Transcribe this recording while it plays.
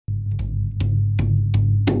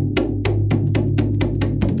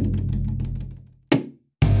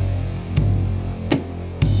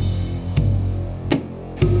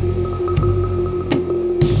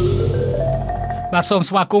បាទសូម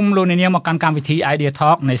ស្វាគមន៍លោកអ្នកនាងមកកាន់កម្មវិធី Idea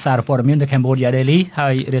Talk នៃសារព័ត៌មាន The Cambodia Daily ហើ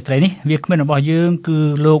យរាត្រីនេះវាគ្មិនរបស់យើងគឺ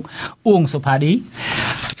លោកអ៊ួងសុផាឌី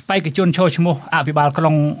បេក្ខជនចូលឈ្មោះអភិបាលក្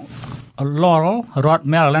រុង Laurel រដ្ឋ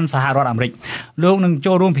Maryland សហរដ្ឋអាមេរិកលោកនឹង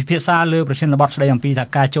ចូលរួមពិភាក្សាលើប្រធានបទស្ដីអំពីថា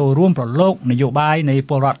ការចូលរួមប្រឡូកនយោបាយនៃ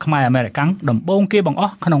ពលរដ្ឋខ្មែរអាមេរិកាំងដំបូងគេបង្អ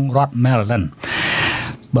ស់ក្នុងរដ្ឋ Maryland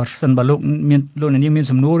បើសិនបើលោកអ្នកនាងមាន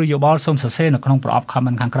សំណួរឬយោបល់សូមសរសេរនៅក្នុងប្រអប់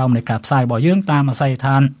comment ខាងក្រោមនៃការផ្សាយរបស់យើងតាមអាស័យដ្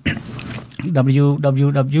ឋាន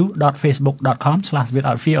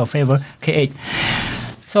www.facebook.com/withoutfearorfavorkh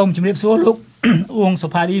សូមជម្រាបសួរលោកអ៊ួងសុ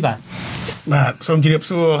ផាឌីបាទសូមជម្រាប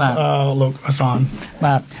សួរលោកអាសាន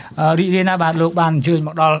បាទរីករាយណាស់បាទលោកបានអញ្ជើញម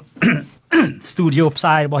កដល់ studio ផ្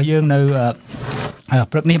សាយរបស់យើងនៅ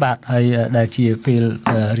ព្រឹកនេះបាទហើយដែលជាពេល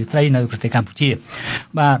រាត្រីនៅប្រទេសកម្ពុជា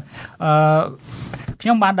បាទខ្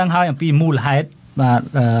ញុំបានដឹងហើយអំពីមូលហេតុបាទ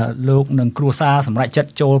លោកនឹងគ្រួសារសម្រាប់ចិត្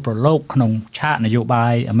តចូលប្រឡូកក្នុងឆាកនយោបា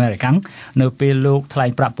យអាមេរិកាំងនៅពេលលោកថ្លែង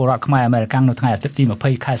ប្រាប់ពលរដ្ឋខ្មែរអាមេរិកាំងនៅថ្ងៃអាទិត្យទី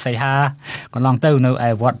20ខែសីហាកន្លងទៅនៅឯ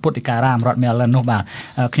វត្តពុទ្ធិការាមរដ្ឋ Maryland នោះបាទ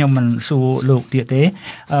ខ្ញុំមិនសួរលោកទៀតទេ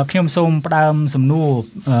ខ្ញុំសូមផ្ដើមសំណួរ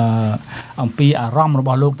អំពីអារម្មណ៍រប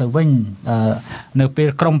ស់លោកទៅវិញនៅពេល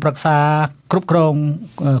ក្រុមប្រឹក្សាគ្រប់គ្រង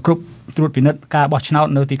គ្រប់ត្រួតពិនិត្យការបោះឆ្នោត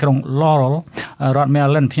នៅទីក្រុង Laurel រដ្ឋ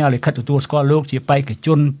Maryland ផ្ញើលិខិតទទួលស្គាល់លោកជាបេក្ខជ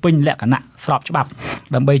នពេញលក្ខណៈស្របច្បាប់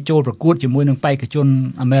ដើម្បីចូលប្រកួតជាមួយនឹងបេក្ខជន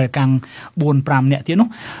អាមេរិកាំង 4-5 នាក់ទៀតនោះ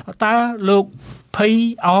តើលោកភ័យ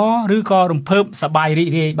អឬក៏រំភើបសប្បាយរីក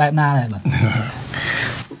រាយបែបណាដែរបាទ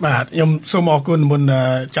បាទខ្ញុំសូមអរគុណមុន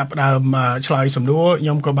ចាប់ផ្ដើមឆ្លើយសំណួរខ្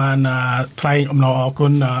ញុំក៏បានថ្លែងអំណរអរគុ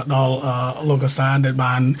ណដល់លោកអាសានដែល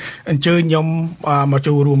បានអញ្ជើញខ្ញុំមក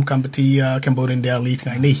ចូលរួមកម្មវិធី Cambodian Daily ថ្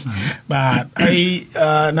ងៃនេះបាទហើយ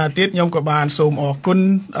ណាទៀតខ្ញុំក៏បានសូមអរគុណ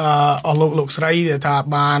អស់លោកស្រីដែលថា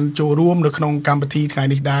បានចូលរួមនៅក្នុងកម្មវិធីថ្ងៃ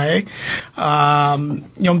នេះដែរ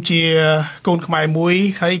ខ្ញុំជាកូនខ្មែរមួយ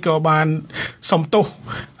ហើយក៏បានសុំទោស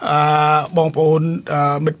បងប្អូន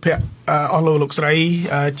មិត្តភ័ក្តិអស់លោកស្រី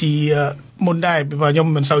ជាមុនដែរពីព្រោះខ្ញុំ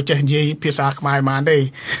មិនសូវចេះនិយាយភាសាខ្មែរប៉ុន្មានទេ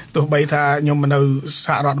ទោះបីថាខ្ញុំនៅស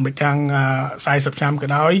ហរដ្ឋអាមេរិក40ឆ្នាំក៏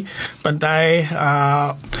ដោយប៉ុន្តែ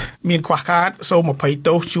មានខ្វះខាតសូមអភ័យ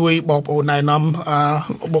ទោសជួយបងប្អូនណែនាំ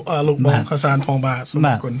លោកបងខាសានផងបាទសូមអ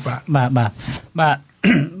រគុណបាទ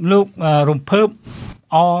លោករំភើប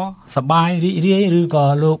សប្បាយរីករាយឬក៏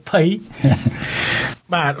លោកភ័យ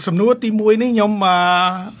បាទសំណួរទី1នេះខ្ញុំ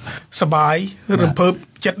សប្បាយរំភើប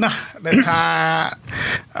ចិត្តណាស់ដែលថា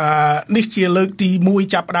នេះជាលើកទី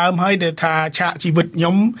1ចាប់ផ្ដើមហើយដែលថាឆាកជីវិតខ្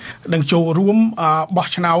ញុំនឹងចូលរួមបោះ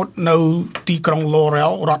ឆ្នោតនៅទីក្រុង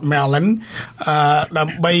Laurel រដ្ឋ Maryland ដើ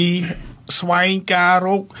ម្បីស្វែងការរ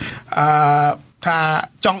កថា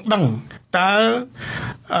ចង់ដឹងតើ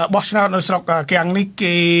បោះឆ្នោតនៅស្រុកគាំងនេះ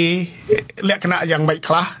គេលក្ខណៈយ៉ាងម៉េច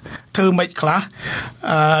ខ្លះធ្វើម៉េចខ្លះ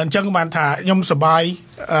អញ្ចឹងបានថាខ្ញុំសប្បាយ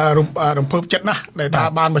រំភើបចិត្តណាស់ដែលថា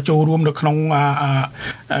បានមកចូលរួមនៅក្នុង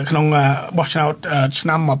បោះឆ្នោតឆ្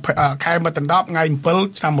នាំខែមកដណ្ដប់ថ្ងៃ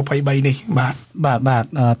7ឆ្នាំ23នេះបាទ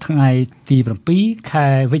ថ្ងៃទី7ខែ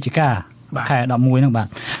វិច្ឆិកាខែ11ហ្នឹងបាទ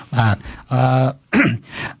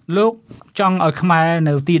លោកចង់ឲ្យខ្មែរ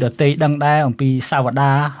នៅទីដទៃដឹងដែរអំពីសាវ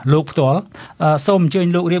តាលោកផ្ទាល់សូមអញ្ជើញ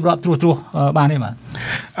លោករៀបរាប់ត្រួសបានទេ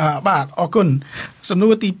បាទអរគុណសំណួ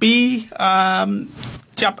រទី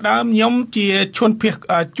2ចាប់ដើមខ្ញុំជាជន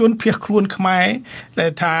ភៀសខ្លួនខ្មែរដែ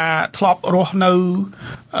លថាធ្លាប់រស់នៅ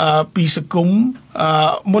ពីសង្គម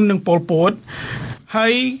មុននឹងប៉ុលពតហើ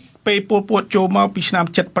យពេលពលពតចូលមកពីឆ្នាំ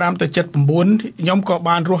75ទៅ79ខ្ញុំក៏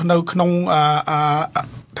បានរស់នៅក្នុង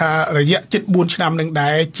ថារយៈ4ឆ្នាំនឹង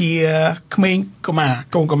ដែរជាក្មេងកុមារ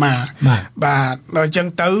កូនកុមារបាទដល់អញ្ចឹង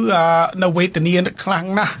ទៅនៅវេទនាខ្លាំង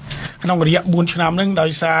ណាស់ក្នុងរយៈ4ឆ្នាំហ្នឹងដោ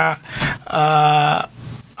យសារ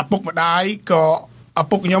ឪពុកម្ដាយក៏ឪ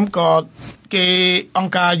ពុកខ្ញុំក៏គេអង្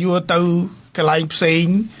គការយួរទៅកន្លែងផ្សេង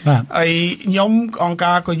ហើយខ្ញុំអង្គ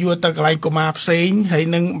ការក៏យួរទៅកន្លែងកុមារផ្សេងហើយ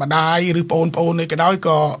នឹងម្ដាយឬបងប្អូននេះក៏ដោយ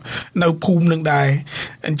ក៏នៅភូមិនឹងដែរ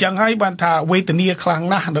អញ្ចឹងហើយបានថាវេទនាខ្លាំង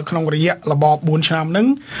ណាស់នៅក្នុងរយៈរបប4ឆ្នាំហ្នឹង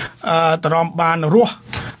តរំបានរស់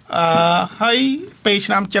ហើយពេល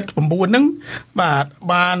ឆ្នាំ79ហ្នឹងបាទ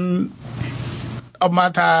បានអម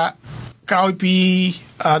ថាក្រោយពី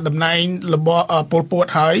តំណែងរបស់ពលពត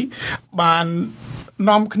ហើយបាន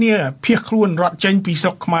នាំគ្នាភៀសខ្លួនរត់ចេញពីស្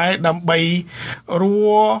រុកខ្មែរដើម្បីរ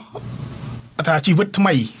ស់ថាជីវិតថ្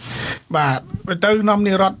មីបាទទៅនាំគ្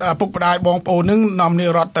នារត់ពុកម្ដាយបងប្អូននឹងនាំគ្នា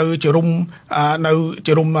រត់ទៅជរុំនៅជ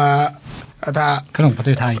រុំថាក្នុងប្រ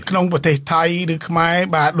ទេសថៃឬខ្មែរ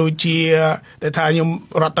បាទដូចជាដែលថាខ្ញុំ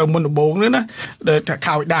រត់ទៅមុនដំបូងនេះណាដែលថា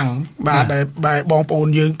ខោយដាំងបាទដែលបងប្អូន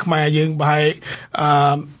យើងខ្មែរយើងបែរ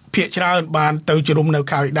ភាគច្រើនបានទៅជរុំនៅ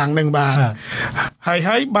ខេត្តដាំងនឹងបាទ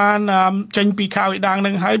ហើយបានចេញពីខេត្តដាំង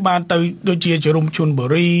នឹងហើយបានទៅដូចជាជរុំជុនបុ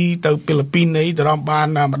រីទៅហ្វីលីពីននេះទៅបាន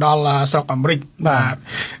មកដល់ស្រុកអាមេរិកបាទ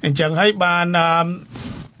អញ្ចឹងហើយបាន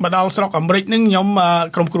មកដល់ស្រុកអាមេរិកនឹងខ្ញុំ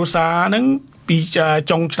ក្រុមគ្រួសារនឹងពី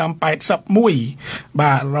ចុងឆ្នាំ81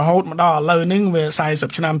បាទរហូតមកដល់ឥឡូវនេះវា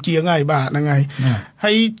40ឆ្នាំជាងហើយបាទហ្នឹង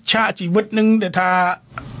ហើយឆាកជីវិតនឹងដែលថា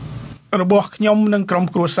របស់ខ្ញុំនិងក្រុម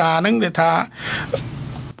គ្រួសារនឹងដែលថា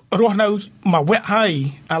រស់នៅមួយវគ្គហើយ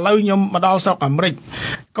ឥឡូវខ្ញុំមកដល់ស្រុកអាមេរិក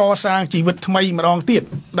កសាងជីវិតថ្មីម្ដងទៀត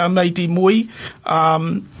ដើម្បីទី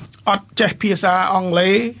1អត់ចេះភាសាអង់គ្លេ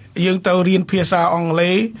សយើងទៅរៀនភាសាអង់គ្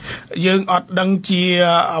លេសយើងអត់ដឹងជា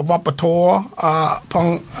វប្បធម៌ផង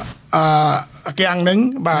កាំងហ្នឹង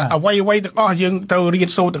បាទអ្វីទាំងអស់យើងត្រូវរៀន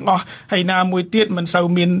សូត្រទាំងអស់ហើយណាមួយទៀតមិនសូវ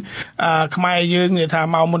មានខ្មែរយើងនិយាយថា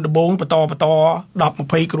មកមុនដំបូងបន្ត10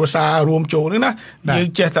 20គ្រួសាររួមចូលហ្នឹងណាយើង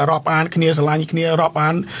ចេះតែរាប់អានគ្នាស្រឡាញ់គ្នារាប់អា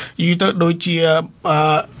នយូរទៅដូចជា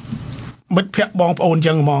មិត្តភ័ក្តិបងប្អូន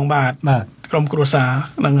ចឹងហ្មងបាទក្រុមគ្រួសារ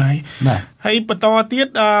ហ្នឹងហើយបន្តទៀត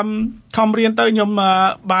ខំរៀនទៅខ្ញុំ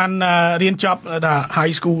បានរៀនចប់ថា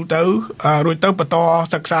high school ទៅរួចទៅបន្ត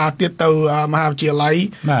សិក្សាទៀតទៅមហាវិទ្យាល័យ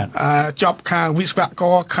ចប់ខាងវិស្វក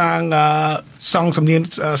រខាងសង់សំនៀង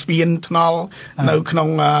ស្ពានថ្នល់នៅក្នុង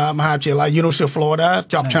មហាវិទ្យាល័យ University of Florida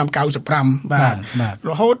ចប់ឆ្នាំ95បាទ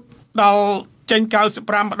រហូតដល់ចេញ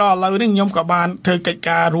95មកដល់ឥឡូវនេះខ្ញុំក៏បានធ្វើកិច្ច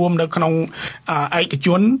ការរួមនៅក្នុងឯកជ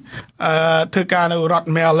នធ្វើការនៅរដ្ឋ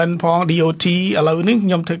Maryland ផង DOT ឥឡូវនេះខ្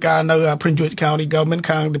ញុំធ្វើការនៅ Prince George County Government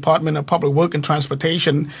ខាង Department of Public Work and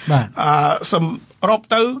Transportation សម្រប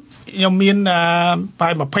ទៅខ្ញុំមានប្រ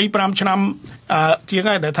ហែល25ឆ្នាំជាង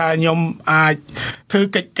ហើយដែលថាខ្ញុំអាចធ្វើ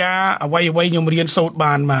កិច្ចការអ្វីខ្ញុំរៀនសូត្រ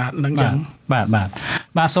បានបាទនឹងចឹង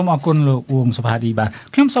បាទសូមអរគុណលោកវងសុផាឌីបាទ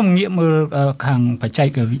ខ្ញុំសូមងាកមើលខាងបច្ចេក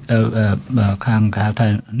ខាងគេហៅថា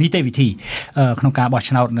នីតិវិធីក្នុងការបោះ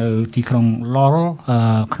ឆ្នោតនៅទីក្រុង Laurel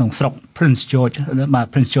ក្នុងស្រុក Prince George បាទ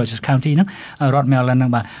Prince George County ហ្នឹងរដ្ឋ Maryland ហ្នឹ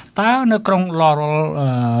ងបាទតើនៅក្រុង Laurel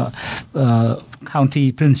County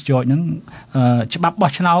Prince George ហ្នឹងច្បាប់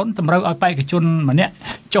បោះឆ្នោតតម្រូវឲ្យបេក្ខជនម្នាក់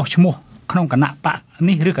ចុះឈ្មោះក្នុងគណៈបក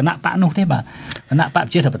នេះឬគណៈបកនោះទេបាទគណៈបកប្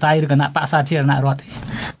រជាធិបតេយ្យឬគណៈបកសាធារណរដ្ឋទេ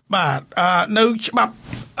បាទនៅច្បាប់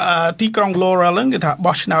ទីក្រុង Laurel ហ្នឹងគេថា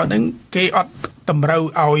បោះឆ្នោតហ្នឹងគេអត់តម្រូវ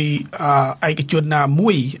ឲ្យឯកជនណាមួ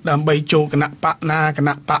យដើម្បីចូលគណៈបកណាគ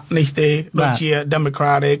ណៈបកនេះទេដូចជា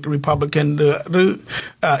Democratic Republican ឬ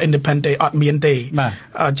Independent អត់មានទេ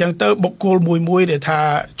អញ្ចឹងទៅបុគ្គលមួយដែលថា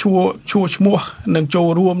ឈួរឈ្មោះនឹងចូល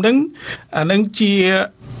រួមហ្នឹងជា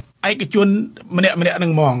ឯកជនម្នាក់នឹ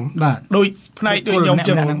ងហ្មងដូចផ្នែកដូចខ្ញុំ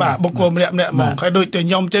ចឹងបាទបុគ្គលម្នាក់ហ្មងហើយដូចទៅ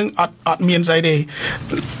ខ្ញុំចឹងអត់មានស្អីទេ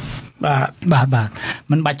បាទ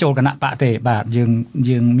មិនបាច់ចូលគណៈបកទេបាទ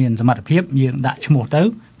យើងមានសមត្ថភាពយើងដាក់ឈ្មោះទៅ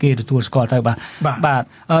គេទទួលស្គាល់ទៅបាទ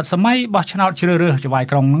សម័យបោះឆ្នោតជ្រើសរើសចៅហ្វាយ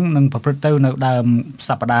ក្រុងហ្នឹងនឹងប្រព្រឹត្តទៅនៅដើមស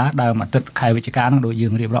ប្តាហ៍ដើមអាទិត្យខែវិច្ឆិកាហ្នឹងដូចយើ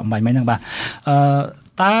ងរៀបរាប់អំបញ្ញមិញហ្នឹងបាទ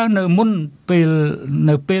តើនៅ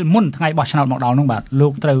ពេលមុនថ្ងៃបោះឆ្នោតមកដល់នោះបាទលោ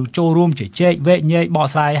កត្រូវចូលរួមជជែកវែកញែកបក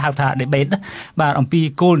ស្រាយហៅថា debate បាទអំពី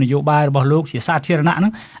គោលនយោបាយរបស់លោកជាសាធារណៈហ្នឹ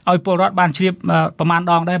ងឲ្យពលរដ្ឋបានជ្រាបប្រមាណ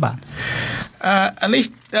ដងដែរបាទអានេះ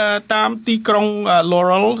តាមទីក្រុង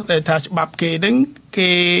Laurel ដែលថាច្បាប់គេ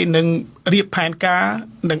នឹងរៀបផែនការ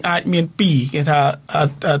នឹងអាចមាន2គេថា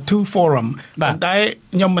two forum ប៉ុន្តែ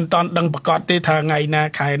ខ្ញុំមិនតាន់ដឹងប្រកាសទេថាថ្ងៃណា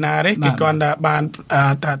ខែណាទេគេគាត់ថាបាន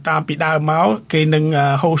តាមពីដើមមកគេនឹង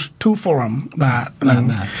host two forum បាទហ្នឹង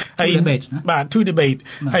ហើយបាទ two debate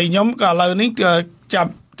ហើយខ្ញុំក៏ឥឡូវនេះចា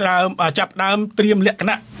ប់ដើមត្រៀមលក្ខ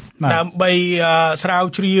ណៈដើម្បីស្រាវ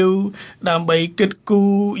ជ្រាវដើម្បីគិតគូ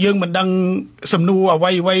រយើងមិនដឹងសំណួរអ្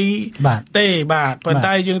វីទេបាទប៉ុន្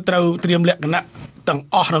តែយើងត្រូវត្រៀមលក្ខណៈទាំង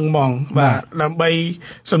អស់ហ្នឹងហ្មងបាទដើម្បី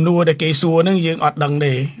សំណួរដែលគេសួរហ្នឹងយើងអត់ដឹង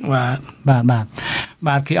ទេ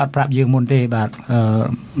បាទគេអត់ប្រាប់យើងមុនទេបាទ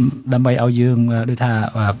ដើម្បីឲ្យយើងដូចថា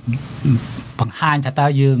បង្ហាញថាតើ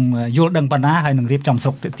យើងយល់ដឹងប៉ុណ្ណាហើយនឹងរៀបចំស្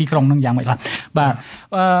រុកទីក្រុងហ្នឹងយ៉ាងម៉េចខ្លះបាទ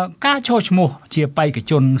ការចូលឈ្មោះជាបេក្ខ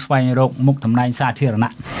ជនស្វែងរកមុខតំណែងសាធារ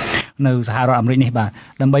ណៈនៅសហរដ្ឋអាមេរិកនេះបាទ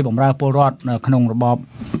ដើម្បីបម្រើពលរដ្ឋក្នុងរបប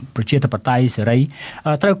ប្រជាធិបតេយ្យសេរី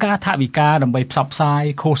ត្រូវការថវិកាដើម្បីផ្សព្វផ្សាយ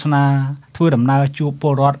ឃោសនាធ្វើដំណើរជួបព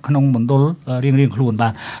លរដ្ឋក្នុងមណ្ឌលរៀងៗខ្លួនបា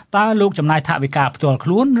ទតើលោកចំណាយថវិកាផ្ទាល់ខ្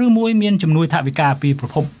លួនឬមួយមានជំនួយថវិកាពីប្រ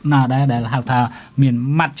ភពណាដែរដែលហៅថាមាន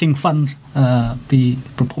matching fund ពី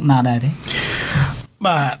ប្រភពណាដែរទេ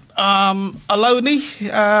បាទឥឡូវនេះ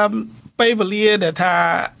ពេលវេលាដែលថា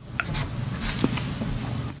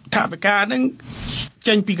ថវិកាហ្នឹង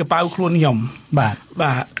ចេញពីកប៉ៅខ្លួនខ្ញុំបាទ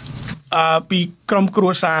ពីក្រុមគ្រួ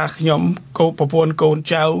សារខ្ញុំកូនប្រពន្ធកូន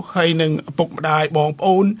ចៅហើយនឹងឪពុកម្ដាយបងប្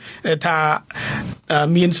អូនដែលថា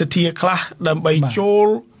មានសទ្ធាខ្លះដើម្បីចូល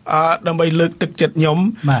ដើម្បីលើកទឹកចិត្តខ្ញុំ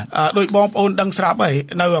ដោយបងប្អូនដឹងស្រាប់ហើយ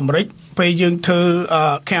នៅអាមេរិកពេលយើងធ្វើ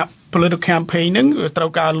political campaign ហ្នឹងត្រូ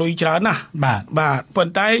វការលុយច្រើនណាស់បាទប៉ុ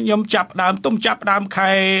ន្តែខ្ញុំចាប់ដើមខែ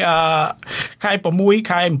6ខែ7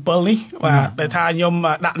នេះបាទដែលថាខ្ញុំ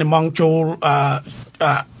ដាក់និមង្គចូល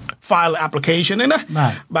file application ហ្នឹងណា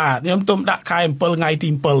បាទខ្ញុំទុំដាក់ខែ7ថ្ងៃទី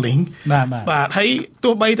7នេះបាទហើយ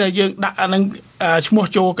ទោះបីតែយើងដាក់អានឹងឈ្មោះ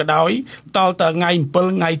ចូលក៏ដោយតលតថ្ងៃ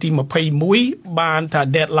7ថ្ងៃទី21បានថា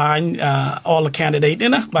deadline all the candidate នេះ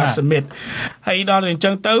ណាបាទ submit ហើយដល់អញ្ចឹ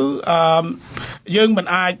ងទៅយើងមិន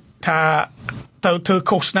អាចថាទៅធ្វើ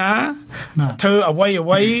ឃោសនាធ្វើអ្វី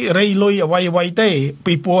រៃលុយអ្វីទេ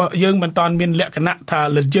ពីព្រោះយើងមិនតាន់មានលក្ខណៈថា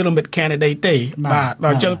legitimate candidate ទេបាទដ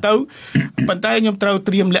ល់អញ្ចឹងទៅប៉ុន្តែខ្ញុំត្រូវ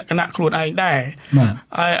ត្រៀមលក្ខណៈខ្លួនឯងដែរ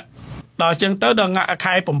ហើយដល់អញ្ចឹងទៅដល់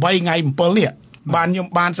ខែ8ថ្ងៃ7នេះបានខ្ញុំ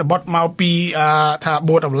បានសបុតមកពីថា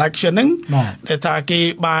board of election ហ្នឹងដែលថាគេ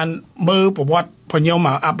បានមើលប្រវត្តិខ្ញុំម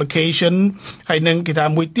ក application ហើយនឹងគេថា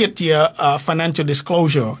មួយទៀតជា financial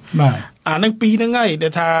disclosure បាទអានឹងពីរហ្នឹងហើយដែ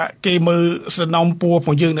លថាគេមើលសំណុំពួររប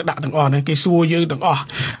ស់យើងនៅដាក់ទាំងអស់ហ្នឹងគេសួរយើងទាំងអស់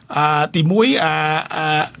ទី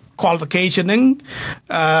1qualification ហ្នឹង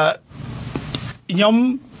ខ្ញុំ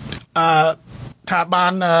ថាបា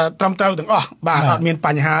នត្រឹមត្រូវទាំងអស់បាទអត់មានប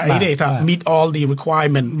ញ្ហាអីទេថា meet all the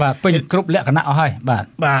requirement បាទពេញគ្រប់លក្ខណៈអស់ហើយបាទ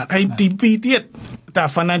ហើយទី2ទៀតថា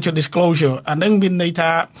financial disclosure អានឹងមានន័យ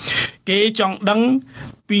ថាគេចង់ដឹង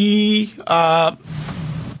ពី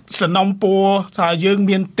សំណុំពួរថាយើង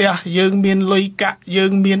មានផ្ទះយើងមានលុយកាក់យើ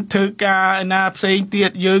ងមានធ្វើការឯណាផ្សេងទៀត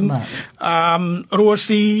យើងរស់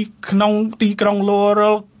ស៊ីក្នុងទីក្រុង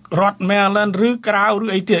Laurel រដ្ឋ Maryland ឬក្រៅឬ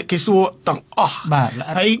អីទៀតគេសួរទាំងអស់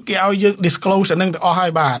ហើយគេឲ្យយើង disclose អានឹងទាំងអស់ហើ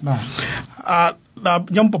យបាទដល់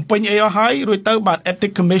ខ្ញុំបំពេញអីអស់ហើយរួចទៅបាទ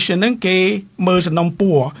Ethics Commission ហ្នឹងគេមើលសំណុំ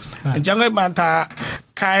ពួរអញ្ចឹងហើយបានថា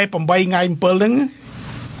ខែ8ថ្ងៃ7ហ្នឹង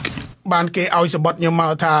បានគេឲ្យសបុតខ្ញុំម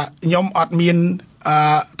កថាខ្ញុំអត់មាន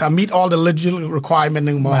ថា meet all the legal requirement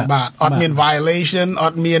នឹងមកបាទអត់មាន violation អ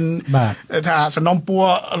ត់មានថាសំណុំពួរ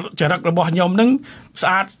ចរិតរបស់ខ្ញុំហ្នឹងស្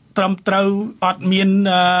អាតត្រឹមត្រូវអត់មាន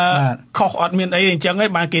ខុសអត់មានអីអញ្ចឹងហើ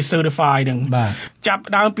យបានគេ certify ហ្នឹងចាប់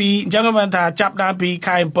ដើមពីអញ្ចឹងបានថាចាប់ដើមពី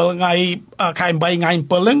ខែ7ថ្ងៃខែ8ថ្ងៃ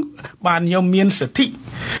7ហ្នឹងបានខ្ញុំមានសិទ្ធិ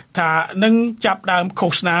ថានឹងចាប់ដើមឃោ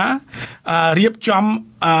សនារៀបចំ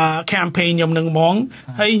campaign ខ្ញុំនឹងហ្មង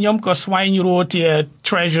ហើយខ្ញុំក៏ស្វែងរកជា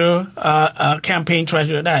treasure campaign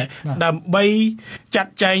treasure ដែរដើម្បីចា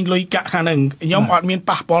ត់ចែងលុយកាក់ខាងហ្នឹងខ្ញុំអត់មាន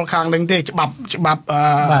ប៉ះពាល់ខាងហ្នឹងទេច្បាប់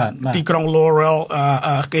ទីក្រុង Laurel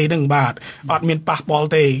គេហ្នឹងបាទអត់មានប៉ះពាល់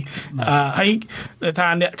ទេហើយថា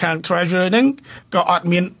អ្នកខាង treasure ហ្នឹងក៏អត់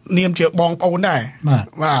មាននាមជាបងប្អូនដែរ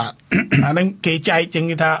បាទអាហ្នឹងគេចែកចឹង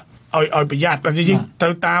គេថាឲ្យប្រយ័ត្នតែយើងត្រូ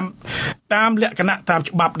វតាមលក្ខណៈតាម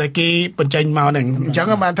ច្បាប់ដែលគេបញ្ចេញមកហ្នឹងអញ្ចឹង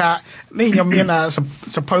បានថានេះខ្ញុំមាន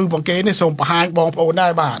សភៅរបស់គេនេះសូមបង្ហាញបងប្អូនដែ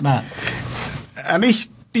របាទអានេះ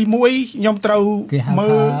ទី1ខ្ញុំត្រូវមើ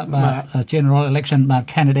លបាទ general election បាទ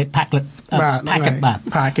candidate packet បាទ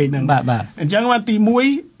packet ហ្នឹងបាទអញ្ចឹងបានទី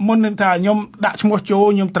1មុននឹងថាខ្ញុំដាក់ឈ្មោះចូល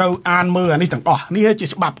ខ្ញុំត្រូវអានមើលអានេះទាំងអស់នេះជា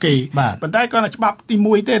ច្បាប់គេប៉ុន្តែគាត់ច្បាប់ទី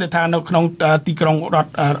1ទេដែលថានៅក្នុងទីក្រុងរដ្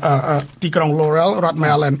ឋទីក្រុង Laurel រដ្ឋ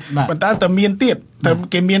Maryland ប៉ុន្តែតែមានទៀតតែ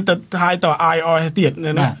គេមានទៅឲ្យទៅ IRS ទៀត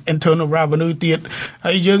ណា Internal Revenue ទៀត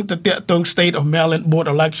ហើយយើងទៅតាក់ទង State of Maryland Board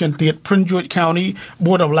Election ទៀត Prince George County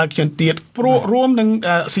Board of Election ទៀតព្រោះរួមនឹង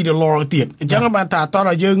City Laurel ទៀតអញ្ចឹងបានថា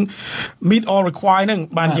តើយើង meet all require ហ្នឹង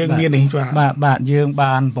បានយើងមាននេះបាទយើង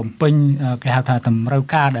បានបំពេញគេហៅថាតម្រូវ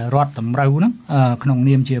ការដែលរដ្ឋតម្រូវហ្នឹងក្នុង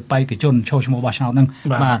នាមជាបេក្ខជនចូលឈ្មោះបោះឆ្នោតហ្នឹង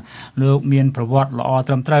បាទលោកមានប្រវត្តិល្អ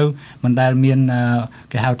ត្រឹមត្រូវមិនដែលមាន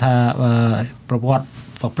គេហៅថាប្រវត្តិ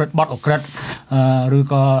ប្រព្រឹត្តបទឧក្រិដ្ឋឬ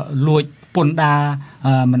ក៏លួចពន្ធដារ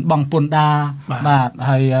មិនបង់ពន្ធដារបាទ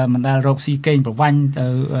ហើយមិនដែលរកស៊ីកេងប្រវ័ញ្ចទៅ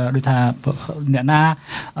ដូចថាអ្នកណា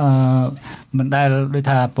មិនដែលដូច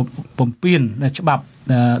ថាពំពានច្បាប់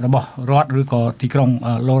របស់រដ្ឋឬក៏ទីក្រុង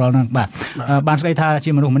Laurel ហ្នឹងបាទបានស្ដីថា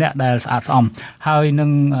ជាមនុស្សម្នាក់ដែលស្អាតស្អំហើយនឹង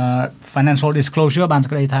financial disclosure បាន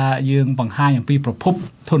ស្ដីថាយើងបង្ហាញអំពីប្រភព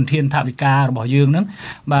ធនធានថវិការបស់យើងហ្នឹង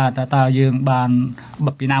បាទតើយើងបាន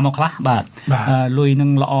ពីណាមកខ្លះបាទលុយនឹង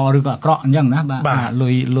ល្អឬក៏អាក្រក់អញ្ចឹងណាបាទ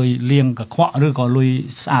លុយលៀងកខ្វក់ឬក៏លុយ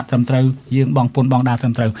ស្អាតត្រឹមត្រូវយើងបង់ពន្ធបង់ដារត្រឹ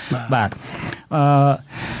មត្រូវបាទ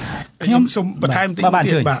ខ្ញុំសូមបន្ថែមតិច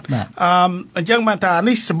ទៀតបាទអញ្ចឹងបានថា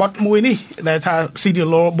នេះសបុតមួយនេះដែលថា City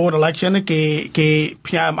Laurel Board Election គេ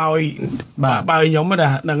ផ្ញើមកឲ្យបើខ្ញុំហ្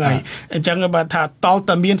នឹងហើយអញ្ចឹងបានថាតល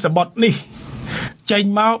តែមានសបុតនេះចេញ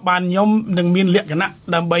មកបានខ្ញុំនឹងមានលក្ខណៈ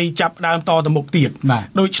ដើម្បីចាប់ដើមតទៅមុខទៀត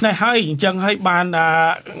ដូច្នេះហើយអញ្ចឹងហើយបាន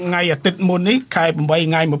ថ្ងៃអាទិត្យមុននេះខែ8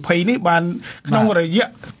ថ្ងៃ20នេះបានក្នុងរយៈ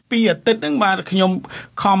 2 អាទិត្យហ្នឹងបាទខ្ញុំ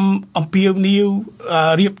ខំអំពាវនាវ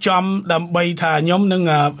រៀបចំដើម្បីថាខ្ញុំនឹង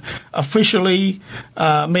officially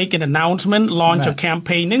make an announcement launch a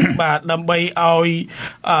campaign ហ្នឹងបាទដើម្បីឲ្យ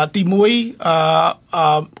ទី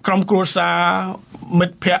1ក្រុមគ្រួសារមិ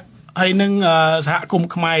ត្តភ័ក្តិហើយនឹងសហគម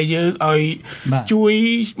ន៍ខ្មែរយើងឲ្យជួយ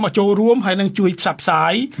មកចូលរួមហើយនឹងជួយផ្សព្វផ្សា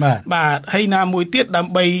យបាទហើយណាមួយទៀតដើ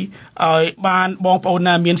ម្បីឲ្យបានបងប្អូន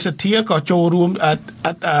ណាមានសទ្ធាក៏ចូលរួម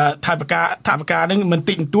ថវិកានឹងមិន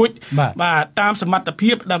តិចបន្តួចបាទតាមសមត្ថ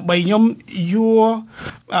ភាពដើម្បីខ្ញុំយក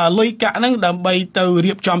លុយកាក់ហ្នឹងដើម្បីទៅ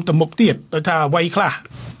រៀបចំទៅមុខទៀតដោយថាអ្វីខ្លះ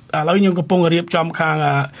ឥឡូវខ្ញុំកំពុងរៀបចំខាង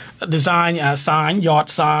design sign យอด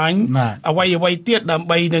sign អ្វីទៀតដើម្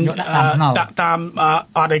បីនឹងដាក់តាម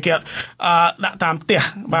អត់ឲ្យគេដាក់តាមផ្ទះ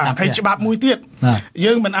បាទហើយច្បាប់មួយទៀត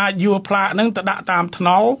យើងមិនអាចយកផ្លាកហ្នឹងទៅដាក់តាមថ្ន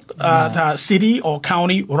ល់ថា city or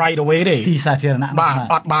county right away ទេទីសាធារណៈបាទ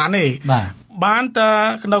អត់បានទេបានតែ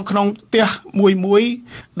នៅក្នុងផ្ទះមួយ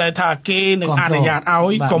ដែលថាគេនឹងអនុញ្ញាតឲ្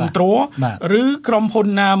យគ្រប់គ្រងឬក្រុមហ៊ុន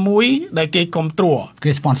ណាមួយដែលគេគ្រប់គ្រង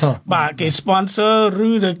គេ sponsor បាទគេ sponsor ឬ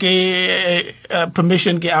ដែលគេ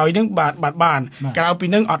permission គេឲ្យនឹងបាទបានក្រៅពី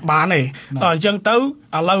នឹងអត់បានទេដល់អញ្ចឹងទៅឥ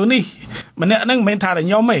ឡូវនេះម្នាក់ហ្នឹងមិនមែនថាតែ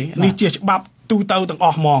ខ្ញុំទេនេះជាច្បាប់ទូទៅទាំងអ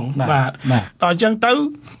ស់ហ្មងបាទដល់អញ្ចឹងទៅ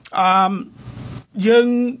យើង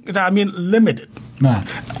ថាមាន limited បាទ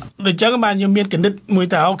ដូចចឹងបានខ្ញុំមានកណិតមួយ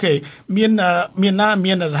ថាអូខេមា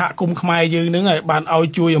នសហគមន៍ខ្មែរយើងហ្នឹងហើយបានឲ្យ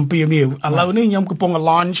ជួយអំពាវនាវឥឡូវនេះខ្ញុំកំពុង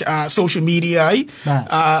launch social media ហើយ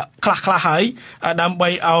ខ្លះហើយដើម្បី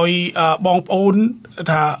ឲ្យបងប្អូន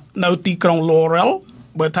ថានៅទីក្រុង Laurel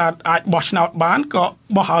បើថាអាចបោះឆ្នោតបានក៏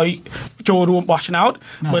បោះឲ្យចូលរួមបោះឆ្នោត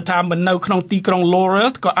បើថាមិននៅក្នុងទីក្រុង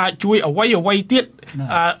Laurel ក៏អាចជួយអ្វីទៀត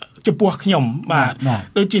ចំពោះខ្ញុំបាទ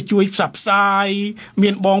ដូចជាជួយផ្សព្វផ្សាយមា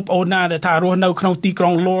នបងប្អូនណាដែលថារស់នៅក្នុងទីក្រុ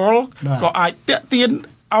ង Laurel ក៏អាចតាក់ទាញ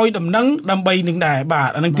ឲ្យដំណឹងដើម្បីនឹងដែរបាទ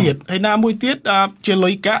អានឹងទៀតហើយណាមួយទៀតជាលុ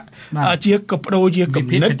យកាក់ជាកបដូរជាកំ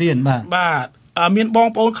ណត់បាទមានបង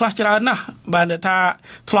ប្អូនខ្លះច្រើនណាស់បានថា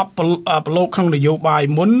ធ្លាប់ប្រឡូកក្នុងនយោបាយ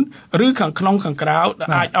មុនឬខាងក្នុងខាងក្រៅ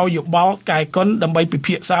អាចឲ្យយោបល់កែកុនដើម្បីពិ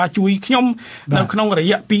ភាក្សាជួយខ្ញុំនៅក្នុងរ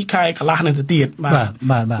យៈ2ខែកន្លះនឹងទៅទៀតបាទ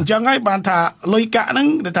អញ្ចឹងហើយបានថាលុយកាក់ហ្នឹង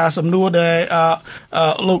ដែលថាសំណួរដែល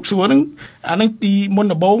លោកសួរហ្នឹងអាហ្នឹងទីមុន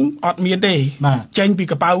ដំបូងអត់មានទេចេញពី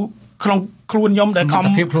កប៉ៅក្នុងខ្លួនខ្ញុំដែលខំ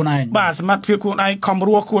បាទសមត្ថភាពខ្លួនឯងខំរ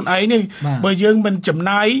ស់ខ្លួនឯងនេះបើយើងមិនចំ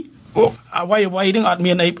ណាយអ្វីហ្នឹងអត់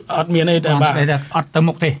មានអីតែបាទអត់ទៅ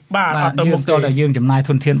មុខទេបាទអត់ទៅមុខទេតែយើងចំណាយ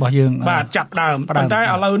ធនធានរបស់យើងបាទចាប់ដើមប៉ុន្តែឥ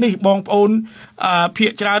ឡូវនេះបងប្អូនភា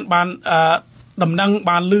គច្រើនបានដំណឹង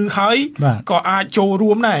បានលឺហើយក៏អាចចូល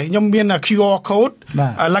រួមដែរខ្ញុំមាន QR code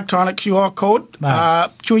electronic QR code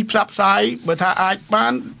ជួយផ្សព្វផ្សាយបើថាអាចបា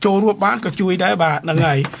នចូលរួមបានក៏ជួយដែរបាទហ្នឹង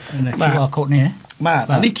ហើយបាទ QR code នេះបាទ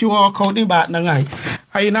នេះ QR code នេះបាទហ្នឹង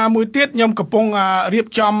ហើយណាមួយទៀតខ្ញុំកំពុងរៀប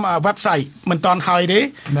ចំ website មិនតាន់ហើយទេ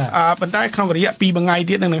ប៉ុន្តែក្នុងរយៈ2ថ្ងៃ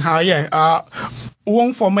ទៀតនឹងហើយហើយ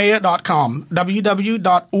uongformayor.com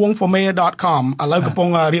www.uongformayor.com ឥឡូវកំពុង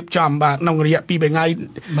រៀបចំបាទក្នុងរយៈ2ថ្ងៃ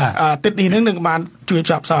ទឹកនេះនឹងបានជួយ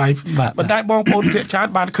ផ្សព្វផ្សាយប៉ុន្តែបងប្អូនភាគច្រើន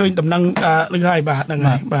បានឃើញដំណឹងលឺហើយបាទហ្នឹង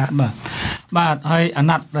ហើយបាទហើយអា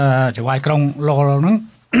ណត្តិចៅហ្វាយក្រុងឡលហ្នឹង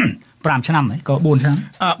5ឆ្នាំហ៎ក៏4ឆ្នាំ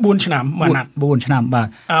4ឆ្នាំមួយណាត់4ឆ្នាំបាទ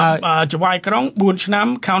ចៅហ្វាយក្រុង4ឆ្នាំ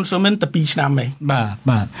councilman តែ2ឆ្នាំហ៎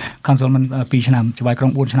បាទ councilman 2ឆ្នាំចៅហ្វាយក្រុ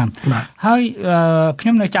ង4ឆ្នាំហើយខ្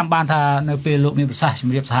ញុំនៅចាំបានថានៅពេលលោកមានប្រសាសន៍ជំ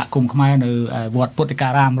រាបសហគមន៍ខ្មែរនៅវត្តពុទ្ធិកា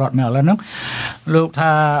រាមរដ្ឋ Maryland ហ្នឹងលោក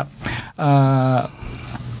ថា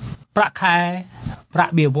ប្រាក់ខែប្រា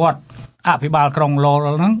ក់បៀវត្សអភិបាលក្រុងឡល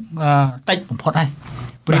ហ្នឹងតិចបំផុតហើយ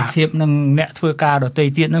ប្រៀបធៀបនឹងអ្នកធ្វើការដទៃ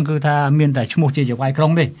ទៀតហ្នឹងគឺថាមានតែឈ្មោះជាចៅហ្វាយក្រុ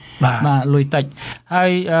ងទេបាទលុយតិចហើ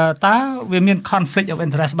យតើវាមាន conflict of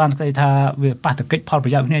interest បានគេថាវាប៉ះទង្គិចផលប្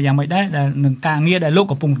រយោជន៍គ្នាយ៉ាងម៉េចដែរដែលនឹងការងារដែលលោក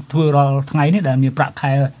កំពុងធ្វើរាល់ថ្ងៃនេះដែលមានប្រាក់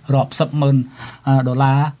ខែរាប់សិបម៉ឺនដុល្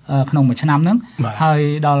លារក្នុងមួយឆ្នាំហ្នឹងហើយ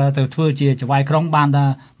ដល់ទៅធ្វើជាចៅហ្វាយក្រុងបានថា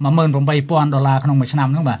$18,000ក្នុងមួយឆ្នាំ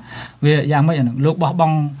ហ្នឹងបាទវាយ៉ាងម៉េចអាហ្នឹងលោកបោះប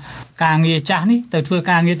ង់ការងារចាស់នេះទៅធ្វើ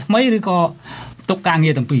ការងារថ្មីឬក៏ទុកការងា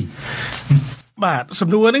រទាំងពីរបាទសំ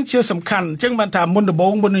ណួរហ្នឹងជាសំខាន់អញ្ចឹងបានថាមុនដំបូ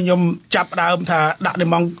ងមុនខ្ញុំចាប់ដើមថាដាក់ដេ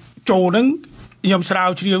ម៉ង់ចូលហ្នឹងខ្ញុំស្រាវ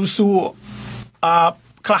ជ្រាវសួរ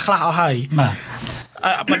ខ្លះអស់ហើយបាទ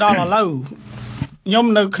មកដល់ឥឡូវខ្ញុំ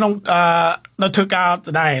នៅក្នុងនៅធ្វើការដ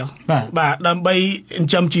ដែលបាទដើម្បីចិ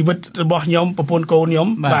ញ្ចឹមជីវិតរបស់ខ្ញុំប្រពន្ធកូនខ្ញុំ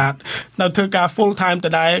បាទនៅធ្វើការ full time ដ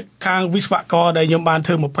ដែលខាងវិស្វករដែលខ្ញុំបាន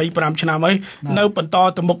ធ្វើ25ឆ្នាំហើយនៅបន្ត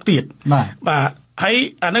ទៅមុខទៀតបាទហើយ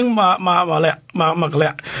អាហ្នឹងមកក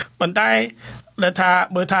លៈប៉ុន្តែ ដែលថា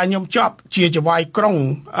បើថាខ្ញុំចប់ជាចវាយក្រុង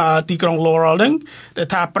ទីក្រុង Laurel ហ្នឹងដែល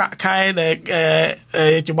ថាប្រាក់ខែដែល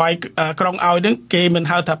ចវាយក្រុងឲ្យហ្នឹងគេមិន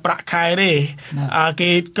ហៅថាប្រាក់ខែទេគេ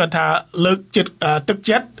គាត់ថាលើកចិត្តទឹក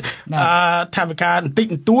ចិត្តថាវិការបន្តិច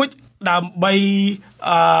បន្តួចដើម្បី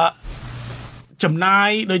ចំណាយ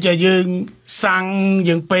ដូចជាយើងសាំង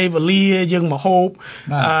យើងពេលវេលាយើងមហូប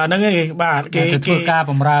ហ្នឹងឯងបាទគេធ្វើការ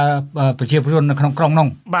បម្រើប្រជាពលរដ្ឋនៅក្នុងក្រុងនោះ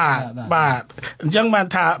បាទអញ្ចឹងបាន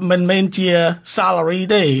ថាមិនមែនជា salary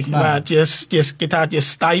ទេបាទជាគេថាជា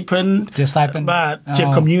stipend បាទជា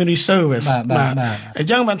community service បាទអញ្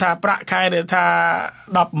ចឹងបានថាប្រាក់ខែដែលថា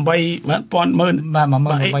18,000បាទ18,000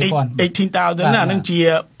ណាហ្នឹងជា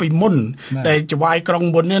ពីមុនដែលចវាយក្រុង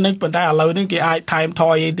មុននេះប៉ុន្តែឥឡូវនេះគេអាចថែមថ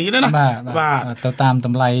យអីទៀតណាបាទទៅតាមត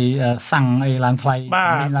ម្លៃសាំងអីឡើងថ្លៃ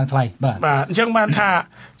ឡើងថ្លៃបាទអញ្ចឹងបានថា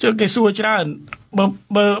ជឿគេសួរច្រើន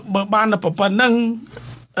បើបានតែប៉ុណ្្នឹង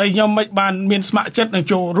ហើយខ្ញុំមិនបានមានស្ម័គ្រចិត្តនឹង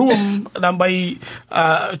ចូលរួមដើម្បី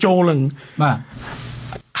ចូលនឹងបាទ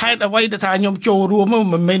ហេតុអ្វីដែលថាខ្ញុំចូលរួម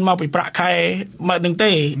មិនមែនមកពីប្រាក់ខែមកនឹង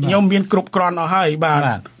ទេខ្ញុំមានគ្រប់គ្រាន់អស់ហើយបាទ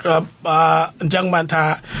អញ្ចឹងបានថា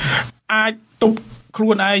អាចទប់ខ្លួ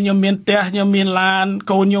នឯងខ្ញុំមានផ្ទះខ្ញុំមានឡាន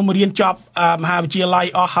កូនខ្ញុំរៀនចប់មហាវិទ្យាល័យ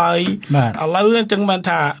អស់ហើយឥឡូវអញ្ចឹងបាន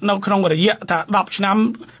ថានៅក្នុងរយៈថា10ឆ្នាំ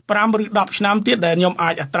5ឬ10ឆ្នាំទៀតដែលខ្ញុំអា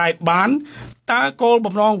ចអត្រែតបានតើគោល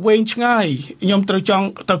បំណងវែងឆ្ងាយខ្ញុំត្រូវចង់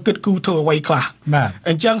ទៅគិតគូរធ្វើអ្វីខ្លះ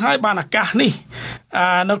អញ្ចឹងហើយបានឱកាសនេះ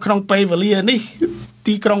នៅក្នុងពេលវេលានេះ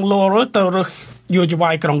ទីក្រុង Laurel ទៅរើសយកច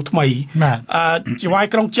វាយក្រុងថ្មីចវាយ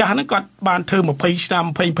ក្រុងចាស់ហ្នឹងគាត់បានធ្វើ20ឆ្នាំ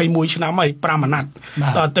21ឆ្នាំហើយ5អាណត្តិ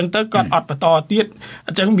ដល់ទៅគាត់អត់បន្តទៀតអ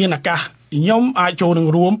ញ្ចឹងមានឱកាសខ្ញុំអាចចូលនឹង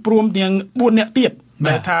រួមព្រមទាំង4នាក់ទៀត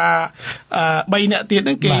ដែលថា3នាក់ទៀតហ្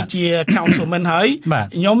នឹងគេជា councilman ហើយ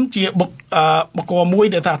ខ្ញុំជាបុគ្គលមួយ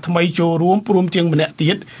ដែលថាថ្មីចូលរួមព្រមទាំងម្នាក់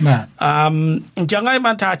ទៀតអញ្ចឹងហើយ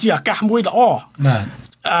បានថាជាឱកាសមួយល្អ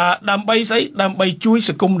ដើម្បីស្អីដើម្បីជួយ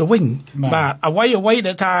សង្គមទៅវិញបាទអ្វី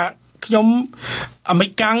ដែលថាខ្ញុំអាមេ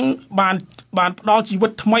រិកាំងបានផ្ដល់ជីវិ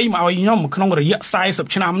តថ្មីមកឲ្យខ្ញុំក្នុងរយៈ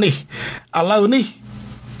40ឆ្នាំនេះឥឡូវនេះ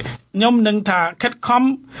ខ្ញុំនឹងថាខិតខំ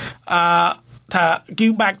ថា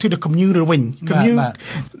give back to the community វិញ community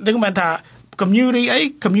នឹងបានថា community អី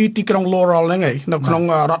community ក្រុង Laurel ហ្នឹងឯងនៅក្នុង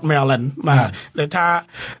រដ្ឋ Maryland បាទដែលថា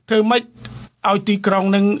ធ្វើម៉េចឲ្យទីក្រុង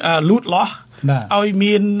នឹងលូតលាស់ឲ្យ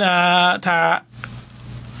មានថា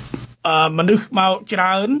មនុស្សមកច្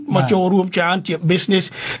រើនមកចូលរួមច្រើនជា business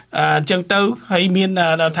អញ្ចឹងទៅហើយមាន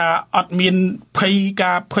ថាអត់មាន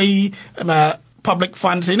ការភ័យpublic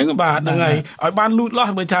funds ហ្នឹងបាទហ្នឹងហើយឲ្យបានលូតលា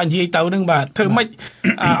ស់បើថានិយាយទៅហ្នឹងបាទធ្វើម៉េច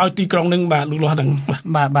ឲ្យទីក្រុងហ្នឹងបាទលូតលាស់ហ្នឹង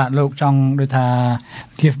បាទលោកចង់ដូចថា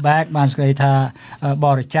give back បានស្គាល់ថាប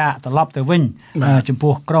រិច្ចាគត្រឡប់ទៅវិញចំ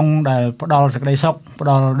ពោះក្រុងដែលផ្ដល់សេចក្តីសុខផ្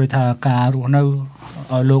ដល់ដូចថាការរស់នៅ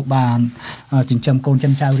ឲ្យលោកបានចិញ្ចឹមកូនចិ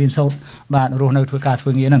ញ្ចឹមចៅរៀនសូត្របាទរស់នៅធ្វើការធ្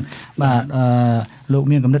វើងារហ្នឹងបាទលោក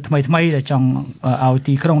មានគំនិតថ្មីដែលចង់ឲ្យ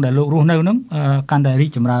ទីក្រុងដែលលោករស់នៅហ្នឹងកាន់តែរីក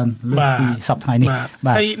ចម្រើនលើសពីសប្តាហ៍ថ្ងៃនេះ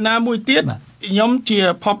បាទហើយណាមួយទៀតខ្ញុំជា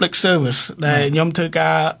public service ដែលខ្ញុំធ្វើកា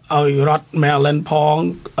រឲ្យរដ្ឋ Maryland ផង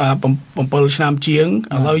7ឆ្នាំជាង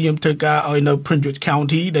ឥឡូវខ្ញុំធ្វើការឲ្យនៅ Prince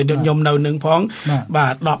County ដែលខ្ញុំនៅនឹងផងបា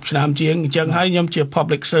ទ10ឆ្នាំជាងអញ្ចឹងហើយខ្ញុំជា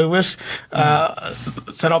public service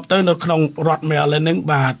សរុបទៅនៅក្នុងរដ្ឋ Maryland នឹង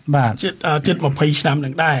បាទជិត20ឆ្នាំនឹ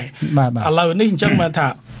ងដែរឥឡូវនេះអញ្ចឹងបានថា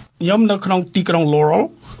ខ្ញុំនៅក្នុងទីក្រុង Laurel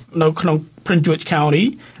នៅក្នុង Prince George County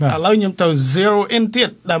ឥឡូវខ្ញុំទៅ zero in ទៀត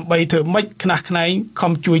ដើម្បីធ្វើម៉េចខ្នះខ្នែង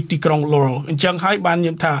ខំជួយទីក្រុង Laurel អញ្ចឹងហើយបានខ្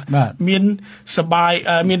ញុំថាមានសបាយ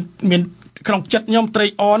មានក្នុងចិត្តខ្ញុំត្រេក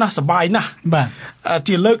អរណាស់សប្បាយណាស់បាទ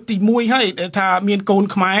ជាលើកទី1ហើយដែលថាមានកូន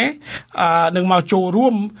ខ្មែរនឹងមកចូលរួ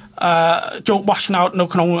មចូលបោះឆ្នោតនៅ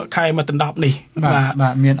ក្នុងខែមកដណ្ដប់នេះបា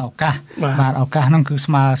ទមានឱកាសបាទឱកាសហ្នឹងគឺ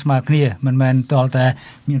ស្មើគ្នាមិនមែនតលតែ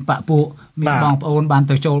មានបពពួកមានបងប្អូនបាន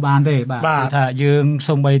ទៅចូលបានទេបាទថាយើង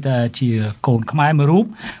សូម្បីតែជាកូនខ្មែរមួយរូប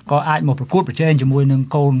ក៏អាចមកប្រកួតប្រជែងជាមួយនឹង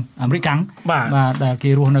កូនអាមេរិកាំងបាទដែលគេ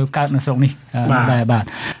រស់នៅកើតនៅស្រុកនេះដែរបាទ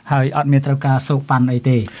ហើយអត់មានត្រូវការសោកប៉ាន់អី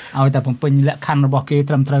ទេឲ្យតែបំពេញលក្ខខណ្ឌរបស់គេ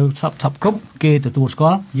ត្រឹមត្រូវសពគ្រប់គេទទួលស្គា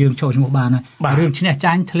ល់យើងចូលឈ្មោះបានហើយរឿងឈ្នះ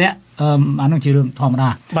ចាញ់ធ្លាក់អានោះជារឿងធម្មតា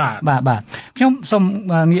បាទខ្ញុំសូម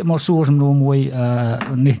ងាកមកសួរសំណួរមួយ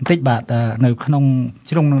នេះបន្តិចបាទនៅក្នុង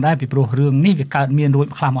ជ្រុងនឹងដែរពីព្រោះរឿងនេះវាកើតមានរួច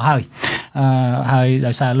ខ្លះមកហើយ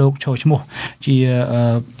ដោយសារលោកចូលឈ្មោះជា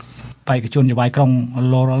បេក្ខជនចវាយក្រុង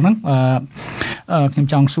Laurel ហ្នឹងខ្ញុំ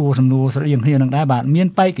ចង់សួរសំណួរស្រដៀងគ្នានឹងដែរបាទមាន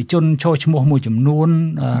បេក្ខជនចូលឈ្មោះមួយចំនួន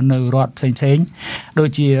នៅរដ្ឋផ្សេងដូច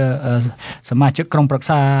ជាសមាជិកក្រុមប្រឹក្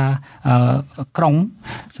សាក្រុង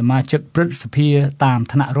សមាជិកព្រឹទ្ធសភាតាម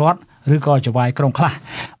ថ្នាក់រដ្ឋឬក៏ចវាយក្រុងខ្លះ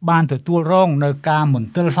បានទទួលរងនៅការមន្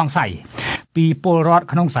ទិលសង្ស័យ ពីពលរដ្ឋ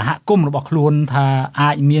ក្នុងសហគមន៍របស់ខ្លួនថា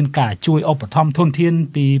អាចមានការជួយឧបត្ថម្ភធនធាន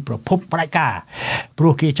ពីប្រភពផ្ដាច់ការព្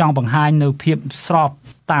រោះគេចង់បង្ហាញនៅភាពស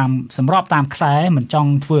ម្របតាមខ្សែមិនចង់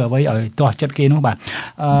ធ្វើអ្វីឲ្យទាស់ចិត្តគេនោះបាទ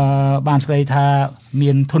បានស្ដីថា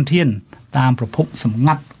មានធនធានតាមប្រភពសម្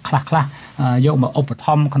ងាត់ខ្លះយកមកឧបត្ថ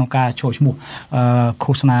ម្ភក្នុងការចូលឈ្មោះ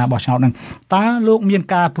ឃោសនាបោះឆ្នោតហ្នឹងតើលោកមាន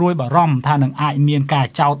ការព្រួយបារម្ភថានឹងអាចមានការ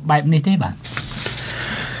ចោទបែបនេះទេបាទ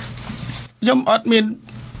ខ្ញុំអត់មាន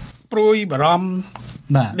ព្រួយបារម្ភ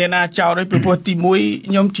ដែលណាចោទឲ្យពីព្រោះទី1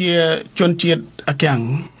ខ្ញុំជាជនជាតិអាកាំង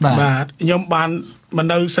បាទខ្ញុំបានមក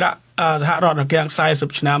នៅស្រាក់សហរដ្ឋអាកាំង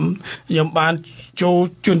40ឆ្នាំខ្ញុំបានចូល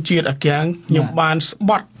ជនជាតិអាកាំងខ្ញុំបានស្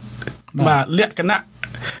បត់បាទលក្ខណៈ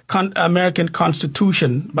American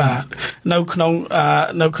Constitution បាទនៅក្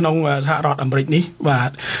នុងសហរដ្ឋអាមេរិកនេះបាទ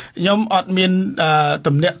ខ្ញុំអត់មាន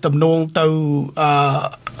ទំនាក់ទំនងទៅ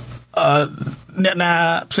អ្នកណា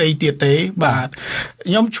ផ្សេងទៀតទេបាទ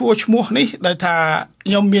ខ្ញុំឈួរឈ្មោះនេះដែលថា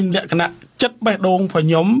ខ្ញុំមានលក្ខណៈចិត្តបេះដូងរបស់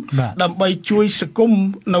ខ្ញុំដើម្បីជួយសង្គម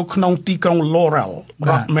នៅក្នុងទីក្រុង Laurel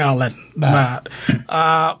រដ្ឋ Maryland បាទ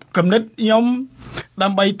គំនិតខ្ញុំដើ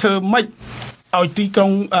ម្បីធ្វើម៉េចឲ្យទីក្រុ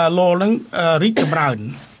ង Laurel នឹងរីកចម្រើន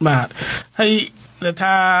បាទហើយដែល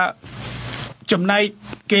ថាចំណែក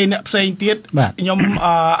គេអ្នកផ្សេងទៀតខ្ញុំ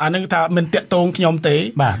អានឹងថាមិនតាក់ទងខ្ញុំទេ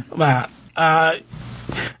បាទ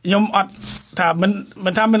ខ្ញុំអត់ថាមិន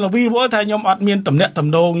ថាមិនល្វីវល់ថាខ្ញុំអត់មានតំណែងតំ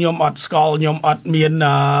ណងខ្ញុំអត់ស្គាល់ខ្ញុំអត់មាន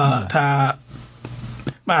ថា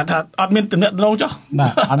បាទថាអត់មានតំណែងតំណងចុះបា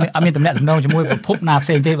ទអត់មានតំណែងតំណងជាមួយប្រភពណាផ្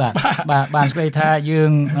សេងទេបាទបានស្ដីថាយើ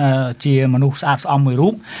ងជាមនុស្សស្អាតស្អំមួយរូ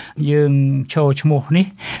បយើងចូលឈ្មោះនេះ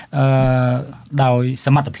ដោយស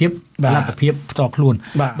មត្ថភាពលទ្ធភាពផ្ទាល់ខ្លួន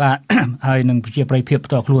បាទហើយនឹងប្រជាប្រិយភាព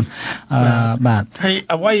ផ្ទាល់ខ្លួនបាទហើយ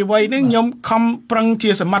អ្វីនេះខ្ញុំខំប្រឹងជា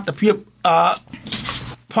សមត្ថភាព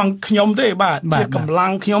ផងខ្ញុំទេបាទជាកម្លាំ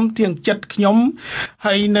ងខ្ញុំទាំងចិត្តខ្ញុំ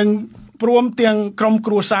ហើយនឹងព្រមទាំងក្រុម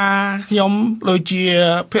គ្រួសារខ្ញុំដូចជា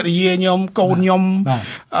ភរិយាខ្ញុំកូនខ្ញុំ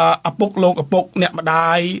ឪពុកលោកឪពុកអ្នកម្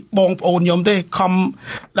ដាយបងប្អូនខ្ញុំទេខំ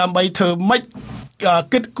ដើម្បីធ្វើម៉េច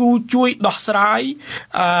គិតគូរជួយដោះស្រាយ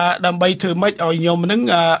ដើម្បីធ្វើម៉េចឲ្យខ្ញុំនឹង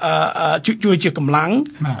ជួយជាកម្លាំង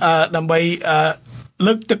ដើម្បី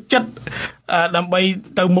លើកទឹកចិត្តដើម្បី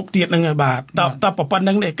ទៅមុខទៀតហ្នឹងហើយបាទតើប៉ុណ្្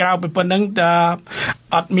នឹងទេក្រៅពីប៉ុណ្្នឹង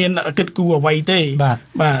អត់មានគិតគូរអ្វីទេ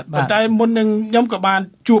បាទប៉ុន្តែមុននឹងខ្ញុំក៏បាន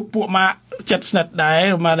ជួបពួកម៉ាក់ចិត្តស្និទ្ធដែរ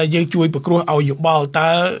មកថាយើងជួយប្រគ្រោះឲ្យយោបល់តើ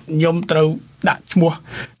ខ្ញុំត្រូវដាក់ឈ្មោះ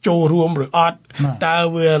ចូលរួមឬអត់តើ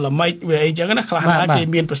វាល្មិចវាអីចឹងណាខ្លះណាគេ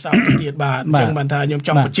មានប្រសាទទៀតបាទអញ្ចឹងបានថាខ្ញុំច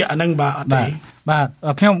ង់បញ្ជាក់អាហ្នឹងបាទអត់ទេបាទ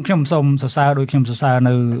ខ្ញុំសូមសរសើរដោយខ្ញុំសរសើរ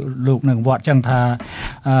នៅលោកនៅវត្តចឹងថា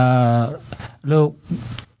លោក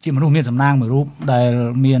ជាមនុស្សមានសំណាងមួយរូបដែល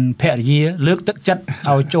មានភរិយាលើកទឹកចិត្ត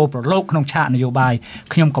ឲ្យចូលប្រឡូកក្នុងឆាកនយោបាយ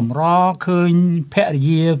ខ្ញុំកម្រឃើញភរិ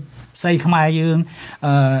យាស្រីខ្មែរយើង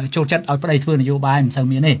ចូលចិត្តឲ្យប្តីធ្វើនយោបាយមិនសូវ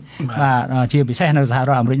មានទេបាទជាពិសេសនៅសហ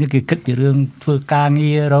រដ្ឋអាមេរិកនេះគឺគិតពីរឿងធ្វើការ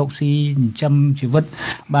ងាររកស៊ីចិញ្ចឹមជីវិត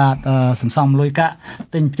បាទសន្សំលុយកាក់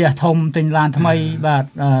ទិញផ្ទះធំទិញឡានថ្មីបាទ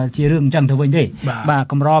ជារឿងអញ្ចឹងទៅវិញទេបាទ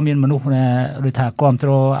កម្រមានមនុស្សដូចថាគ្រប់គ្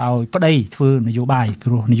រងឲ្យប្តីធ្វើនយោបាយព្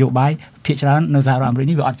រោះនយោបាយភាគច្រើននៅសហរដ្ឋអាមេរិក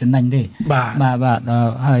នេះវាអត់ចំណេញទេបាទ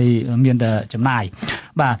ហើយមានតែចំណាយ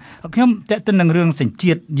បាទខ្ញុំតេតិននឹងរឿងសញ្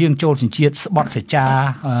ជាតិយើងចូលសញ្ជាតិស្បត់សេចា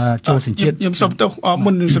ចូលសញ្ជាតិខ្ញុំសុំទោសមុ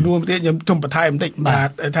ននឹងសំណួរទៀតខ្ញុំទុំបន្ថែមបន្តិចបាទ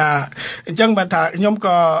ថាអញ្ចឹងបានថាខ្ញុំ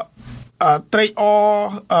ក៏ត្រេកអ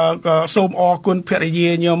រក៏សូមអរគុណភរិយា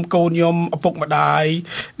ខ្ញុំកូនខ្ញុំឪពុកម្ដាយ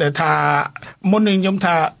ដែលថាមុននឹងខ្ញុំ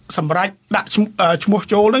ថាសម្រេចដាក់ឈ្មោះ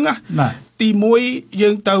ចូលហ្នឹងណាទី1យើ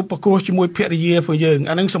ងទៅប្រកួតជាមួយភរិយារបស់យើង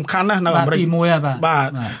អានឹងសំខាន់ណាស់នៅអាមេរិកទី1បាទ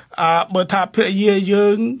បើថាភរិយាយើ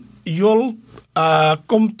ងយល់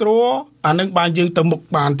គ្រប់គ្រងអានឹងបានយើងទៅមុខ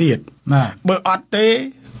បានទៀតបើអត់ទេ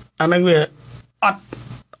អានឹងវាអត់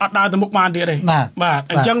ដើរទៅមុខបានទៀតទេបាទ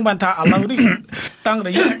អញ្ចឹងបានថាឥឡូវនេះតាំងរ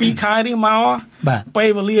យៈ2ខែនេះមកពេល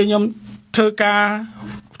វេលាខ្ញុំធ្វើការ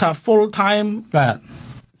ថា full time បាទ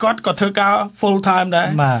គាត់ក៏ធ្វើការ full time ដែរ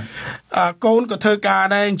កូនក៏ធ្វើការ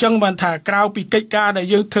ដែរអញ្ចឹងបានថាក្រៅពីកិច្ចការដែល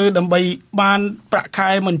យើងធ្វើដើម្បីបានប្រាក់ខែ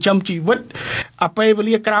បញ្ចឹមជីវិតពេលវេ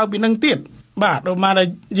លាក្រៅពីនឹងទៀតបាទដូចមក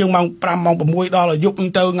យើងម៉ោង5ម៉ោង6ដល់យប់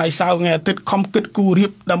ទៅថ្ងៃសៅរ៍ថ្ងៃអាទិត្យខំគិតគូររៀ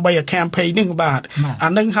បដើម្បី campaign នេះបាទអា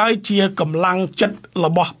នឹងហើយជាកម្លាំងចិត្តរ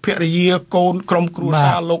បស់ភរិយាកូនក្រុមគ្រួ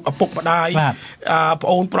សារលោកឪពុកម្ដាយប្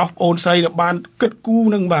អូនប្រុសប្អូនស្រីដែលបានគិតគូរ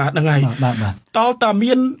នឹងបាទហ្នឹងហើយតើតា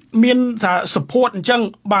មានថា support អញ្ចឹង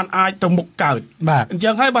បានអាចទៅមុខកើតអញ្ចឹ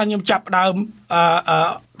ងហើយបាទខ្ញុំចាប់ដើម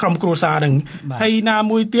ក្រុមគ្រួសារនឹងហើយណា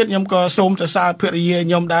មួយទៀតខ្ញុំក៏សូមសរសើរភរិយា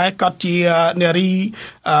ខ្ញុំដែរគាត់ជានារី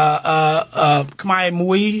ខ្មែរ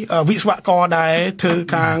មួយវិស្វករដែរធ្វើ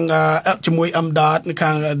ខាងជាមួយ MDOT នៅ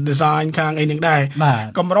ខាង design ខាងអីនឹងដែរ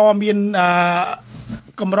កម្រមាន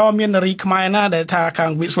កម្រមាននារីខ្មែរណាដែលថាខា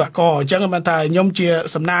ងវិស្វករអញ្ចឹងបានថាខ្ញុំជា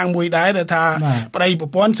សំណាងមួយដែរដែលថាប្តីប្រ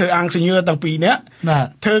ពន្ធធ្វើអង្គសញ្ញើទាំងពីរនាក់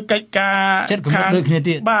ធ្វើកិច្ចការខាង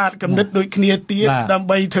បាទកំណត់ដូចគ្នាទៀតដើម្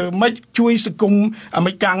បីធ្វើម៉េចជួយសង្គមអាមេ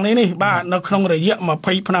រិកនេះបាទនៅក្នុងរយៈ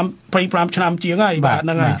25ឆ្នាំជាងហើយបាទហ្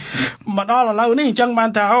នឹងហើយមកដល់ឥឡូវនេះអញ្ចឹងបាន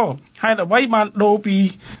ថាហេតុអ្វីបានដូរពី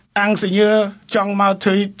អង្គសញ្ញើចង់មកធ្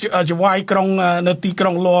វើចវាយក្រុងនៅទីក្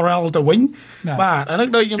រុង Laurel ទៅវិញបាទអានេះ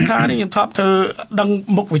ដូចខ្ញុំថានេះខ្ញុំថប់ធ្វើដឹង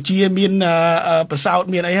មុខវិជ្ជាមានប្រសោត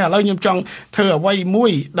មានអីឥឡូវខ្ញុំចង់ធ្វើអ្វីមួ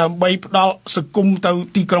យដើម្បីផ្ដល់សង្គមទៅ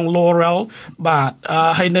ទីក្រុង Laurel បាទ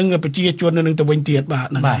ហើយនឹងប្រជាជននៅនឹងទៅវិញទៀតបាទ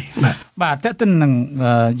ហ្នឹងហើយបាទតើតើនឹង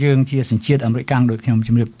យើងជាសញ្ជាតិអាមេរិកដូចខ្ញុំជ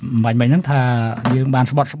ម្រាបបាញ់ហ្នឹងថាយើងបាន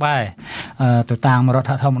ស្បត់ស្បែកទៅតាមរដ្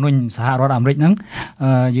ឋធម្មនុញ្ញសហរដ្ឋអាមេរិកហ្នឹង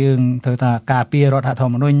យើងត្រូវថាការពាររដ្ឋធ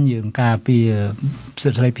ម្មនុញ្ញយើងការពារសិ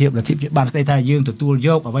ទ្ធិសេរីភាពលទ្ធិបានស្ដីថាយើងទទួលយ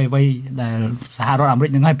កអ្វីៗដែលសហរដ្ឋអាមេរិ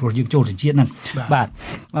កនឹងឲ្យព្រោះយើងចូលសញ្ជាតិហ្នឹងបាទ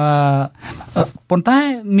ប៉ុន្តែ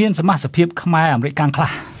មានសមាជិកខ្មែរអាមេរិកខ្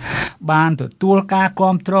លះបានទទួលការគ្រ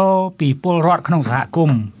ប់គ្រងពីពលរដ្ឋក្នុងសហគម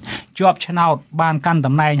ន៍ជាប់ឆ្នោតបានកាន់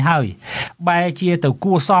តំណែងហើយបែរជាទៅ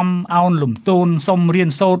គួសមអោនលំទោនសុំរៀន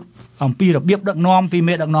សូត្រអំពីរបៀបដឹកនាំពី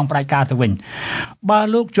មេដឹកនាំផ្ដាច់ការទៅវិញបើ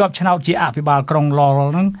លោកជាប់ឆ្នោតជាអភិបាលក្រុង Laurel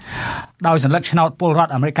ហ្នឹងដោយសញ្ញាឆ្នោតពលរដ្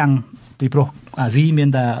ឋអាមេរិកពីព្រោះអាស៊ីមាន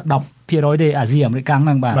តែ10%ទេអាស៊ីអាមេរិកហ្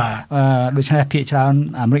នឹងបាទដូច្នេះភាគច្រើន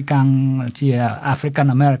អាមេរិកជា African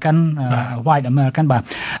American White American បាទ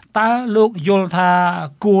តើលោកយល់ថា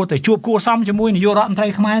គួរទៅជួបគួរសមជាមួយនាយករដ្ឋមន្ត្រី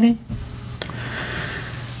ខ្មែរទេ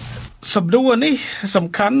សំដួរនេះសំ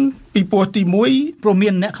ខាន់ពីពោះទី1ព្រោះមា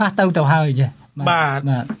នអ្នកខ្លះទៅហើយចេះបាទ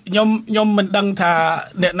ខ្ញុំមិនដឹងថា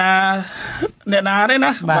អ្នកណាទេ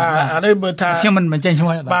ណាបាទអានេះបើថាខ្ញុំមិនចេញឈ្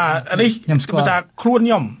មោះបាទនេះខ្ញុំស្គាល់ថាខ្លួន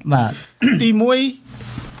ខ្ញុំបាទទី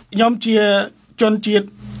1ខ្ញុំជាជនជាតិ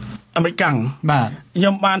អាមេរិកបាទខ្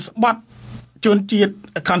ញុំបានស្បត់ជនជាតិ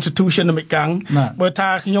Constitution អាមេរិកបើថា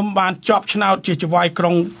ខ្ញុំបានជាប់ឆ្នោតជាចវាយក្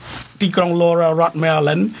រុងទីក្រុង Laurel រដ្ឋ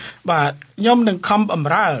Maryland បាទខ្ញុំនឹងខំប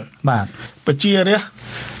ម្រើបាទប្រជារាស្ត្រ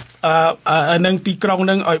នឹងទីក្រុង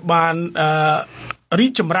នឹងឲ្យបានរី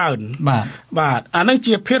កចម្រើនបាទអានឹង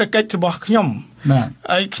ជាភារកិច្ចរបស់ខ្ញុំបាទ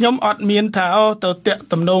ហើយខ្ញុំអត់មានថាទៅតាក់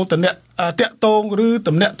តំណងតាក់តងឬ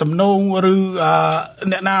តំណាក់តំណងឬ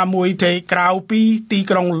អ្នកណាមួយទេក្រៅពីទី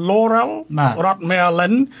ក្រុង Laurel រដ្ឋ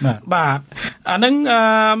Maryland បាទអានឹង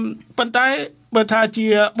ប៉ុន្តែបើថាជា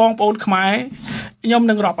បងប្អូនខ្មែរខ្ញុំ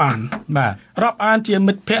នឹងរាប់អានបាទរាប់អានជា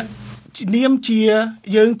មិត្តភក្តិនាមជា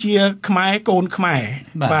យើងជាខ្មែរកូនខ្មែរ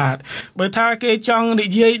បាទបើថាគេចង់និ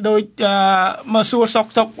យាយដូចមកសួរសុខ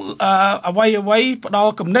ទុក្ខអ្វីផ្ដ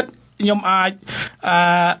ល់គំនិតខ្ញុំអាច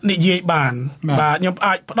និយាយបានបាទខ្ញុំ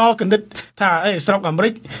អាចផ្ដល់គំនិតថាស្រុកអាមេរិ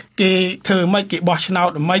កគេធ្វើម៉េចគេបោះឆ្នោត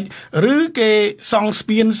ម៉េចឬគេសង់ស្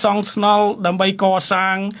ពានសង់ថ្នល់ដើម្បីកសា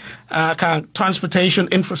ងខាង transportation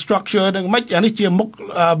infrastructure នឹងម៉េចអានេះជាមុខ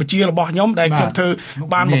វិជ្ជារបស់ខ្ញុំដែលខ្ញុំធ្វើ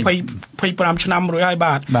បាន25ឆ្នាំរួចហើយ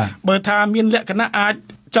បាទបើថាមានលក្ខណៈអាច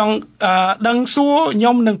ចង់ដឹងសួរខ្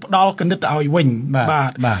ញុំនឹងផ្ដល់គំនិតឲ្យវិញបា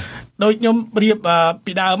ទដូចខ្ញុំប្រៀប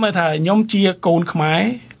ពីដើមថាខ្ញុំជាកូនខ្មែរ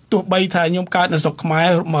ទោះបីថាខ្ញុំកើតនៅស្រុកខ្មែរ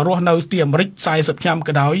មករស់នៅទីអាមេរិក40ឆ្នាំ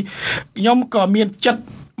ក៏ដោយខ្ញុំក៏មានចិត្ត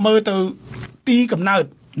មើលទៅទីកំណើត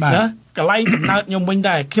ណាកន្លែងកំណើតខ្ញុំវិញ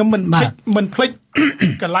ដែរខ្ញុំមិនភ្លេច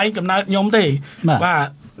កន្លែងកំណើតខ្ញុំទេបាទ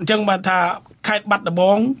អញ្ចឹងបានថាខេត្តបាត់ដំប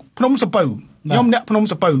ងភ្នំសំពៅខ្ញុំអ្នកភ្នំ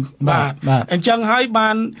សំពៅបាទអញ្ចឹងហើយបា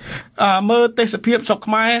នមើលទេសភាពស្រុក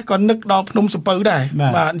ខ្មែរក៏នឹកដល់ភ្នំសំពៅដែរ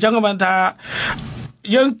បាទអញ្ចឹងបានថា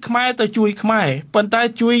យើងខ្មែរទៅជួយខ្មែរប៉ុន្តែ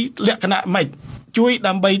ជួយលក្ខណៈម៉េចជួយ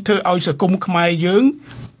ដើម្បីធ្វើឲ្យសង្គមខ្មែរយើង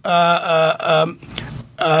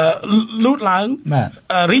លូតឡើង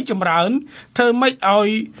រីកចម្រើនធ្វើម៉េចឲ្យ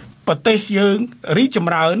ប្រទេសយើងរីកច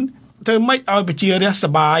ម្រើនធ្វើម៉េចឲ្យប្រជារាស្ត្រស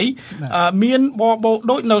ប្បាយមានបបោ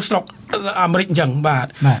ដូចនៅស្រុកអាមេរិកអញ្ចឹងបាទ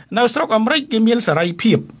នៅស្រុកអាមេរិកគេមានសេរី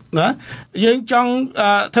ភាពណាយើងចង់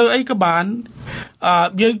ធ្វើអីក៏បាន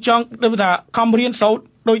យើងចង់ដូចថាខំរៀនសូត្រ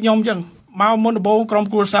ដូចខ្ញុំអញ្ចឹងមកមុនដំបូងក្រុម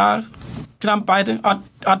គ្រួសារឆ្នាំបែប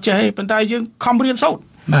អត់ចេះទេប៉ុន្តែយើងខំរៀនសូត្រ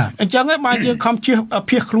អញ្ចឹងហើយបានយើងខំជៀស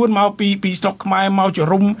ភៀសខ្លួនមកពីស្រុកខ្មែរមកជ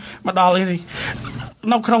រុំមកដល់នេះ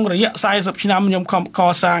នៅក្នុងរយៈ40ឆ្នាំខ្ញុំខំក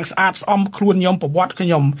សាងស្អាតស្អំខ្លួនខ្ញុំប្រវត្តិខ្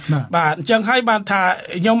ញុំបាទអញ្ចឹងហើយបានថា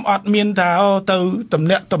ខ្ញុំអត់មានថាទៅតំ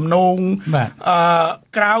ណាក់តំណង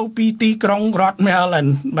ក្រៅពីទីក្រុងរដ្ឋ Maryland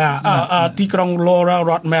បាទទីក្រុង Laurel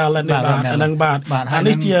រដ្ឋ Maryland បាទហ្នឹងបាទអា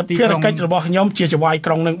នេះជាភារកិច្ចរបស់ខ្ញុំជាចវាយ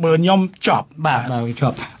ក្រុងនឹងបើខ្ញុំចប់បាទជា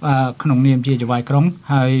ប់ក្នុងនាមជាចវាយក្រុង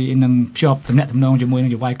ហើយនឹងភ្ជាប់តំណាក់តំណងជាមួយនឹ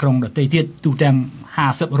ងចវាយក្រុងដទៃទៀតទូទាំង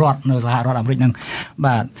50រដ្ឋនៅសហរដ្ឋអាមេរិកហ្នឹង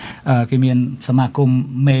បាទគេមានសមាគម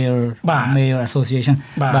Mayor Association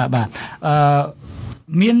បាទ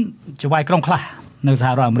មានចវាយក្រុងខ្លះនៅសហ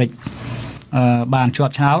រដ្ឋអាមេរិក បានជា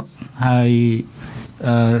ប់ឆ្នោតហើយ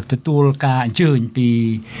ទទួលការអញ្ជើញពី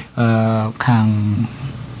ខាង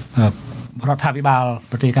រដ្ឋាភិបាល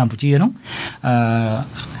ប្រទេសកម្ពុជានោះ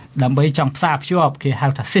ដើម្បីចង់ផ្សារភ្ជាប់គេហៅ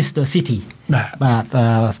ថា sister city បាទ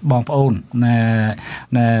បងប្អូន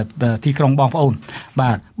នៅទីក្រុងបងប្អូន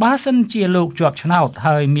បាទបើសិនជាលោកជាប់ឆ្នោត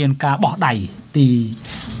ហើយមានការបោះដៃពី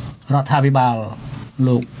រដ្ឋាភិបាល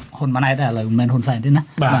លោកហ៊ុនម៉ាណែតដែរឥឡូវមិនមែនហ៊ុនសែនទេណា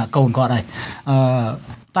បាទកូនគាត់ហើយ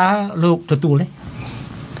តើលោកទទួលទេ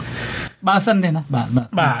បើសិនទេណាបាទ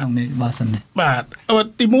ក្នុងនេះបើសិនទេបាទ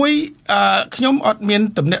ទី1ខ្ញុំអត់មាន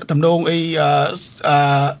តំណែងតំណងអី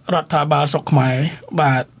រដ្ឋាភិបាលស្រុកខ្មែរ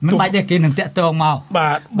បាទមិនបាច់ទេគេនឹងតាក់ទងមក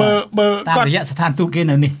បាទបើតាមរយៈស្ថានទូតគេ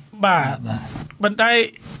នៅនេះបាទប៉ុន្តែ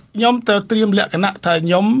ខ្ញុំទៅត្រៀមលក្ខណៈថា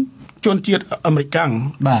ខ្ញុំជនជាតិអាមេរិកាំង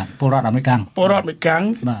បាទពលរដ្ឋអាមេរិកាំង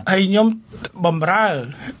ហើយខ្ញុំបម្រើ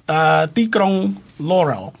ទីក្រុង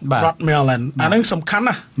Laurel រដ្ឋ Maryland អានឹងសំខាន់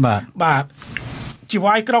ណាស់បាទជា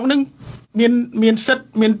វាយក្រុងនឹងមានសិទ្ធិ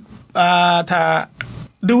មានថា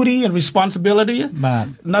duty and responsibility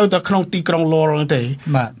នៅតែក្នុងទីក្រុង Laurel ទេ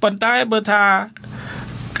ប៉ុន្តែបើថា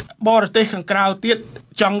បរទេសខាងក្រៅទៀត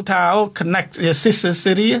ចង់ថា connect sister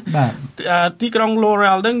city ទីក្រុង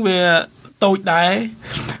Laurel ហ្នឹងវាតូចដែរ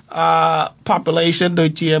population ដូ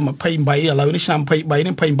ចជា28ឥឡូវនេះឆ្នាំ23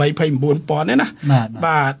នេះ29,000ពាន់ទេណា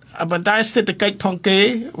បាទប៉ុន្តែសេដ្ឋកិច្ចផងគេ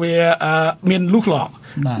វាមានលុះឡក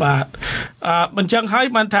បាទអញ្ចឹងហើយ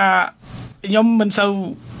បានថាខ្ញុំមិនសូវ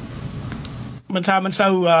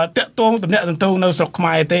តាក់ទងតំណែងតងនៅស្រុកខ្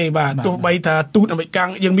មែរទេបាទទោះបីថាទូតអាមេរិក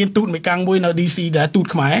យើងមានទូតអាមេរិកមួយនៅ DC ដែរទូត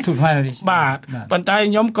ខ្មែរបាទប៉ុន្តែ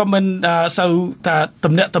ខ្ញុំក៏មិនសូវថា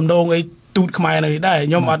តំណែងតំណងអីទូតខ្មែរនៅដែរ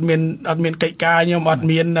ខ្ញុំអត់មានកិច្ចការខ្ញុំអត់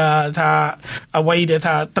មានថាអ្វីដែល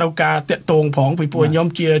ថាត្រូវការតាក់ទងផងពីព្រោះខ្ញុំ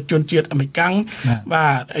ជាជនជាតិអាមេរិកបា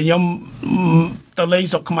ទខ្ញុំទៅលេង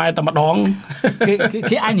ស្រុកខ្មែរតែម្ដង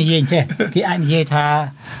គេអាចនិយាយចេះគេអាចនិយាយថា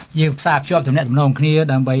យើងផ្សារភ្ជាប់តំណែងតំណងគ្នា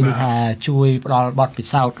ដើម្បីថាជួយផ្ដល់បទពិ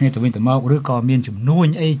សោធន៍គ្នាទៅវិញទៅមកឬក៏មានជំនួយ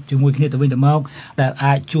អីជាមួយគ្នាទៅវិញទៅមកដែល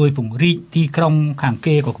អាចជួយពង្រីកទីក្រុងខាង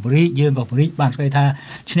គេក៏ពង្រីកយើងក៏ពង្រីកបានស្គាល់ថា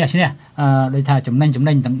ឈ្នះដូចថាចំណេញទៅ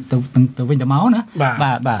វិញទៅមកណា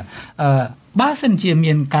បាទបើសិនជា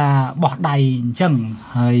មានការបោះដៃអញ្ចឹង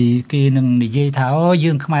ហើយគេនឹងនិយាយថា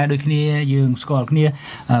យើងខ្មែរដូចគ្នាយើងស្គាល់គ្នា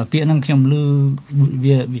ពាក្យហ្នឹងខ្ញុំឮ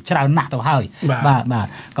វាច្រើនណាស់ទៅហើយបាទ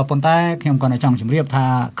ក៏ប៉ុន្តែខ្ញុំក៏ចង់ជម្រាបថា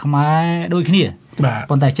ខ្មែរដូចគ្នា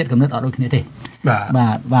ប៉ុន្តែចិត្តគំនិតអត់ដូចគ្នាទេបា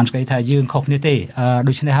ទបានស្គាល់ថាយើងខុសគ្នាទេ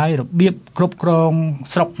ដូច្នេះហើយរបៀបគ្រប់គ្រង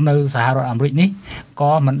ស្រុកនៅសហរដ្ឋអាមេរិកនេះ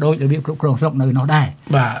ក៏មិនដូចរបៀបគ្រប់គ្រងស្រុកនៅនោះដែរ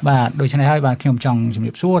បាទដូច្នេះហើយបាទខ្ញុំចង់ជម្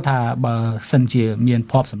រាបសួរថាបើសិនជាមាន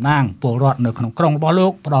ភ័ព្វសំណាងពលរដ្ឋនៅក្នុងក្រុងរបស់លោ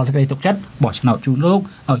កផ្ដល់សេចក្តីទុកចិត្តបោះឆ្នោតជូនលោក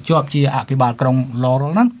ឲ្យជាប់ជាអភិបាលក្រុង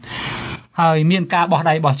Laurel ហ្នឹងហើយមានការបោះ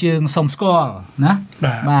ដៃបោះជើងសុំស្គាល់ណា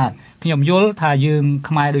បាទខ្ញុំយល់ថាយើង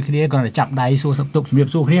ខ្មែរដូចគ្នាគ្រាន់តែចាប់ដៃសួរសុខទុក្ខជំរាប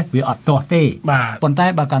សួរគ្នាវាអត់ទាស់ទេប៉ុន្តែ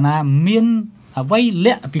បើកាលណាមានអ្វី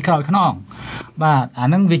លាក់ពីក្រោយខ្នងបាទអា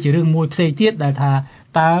នឹងវាជារឿងមួយផ្សេងទៀតដែលថា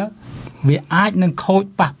តើវាអាចនឹងខូច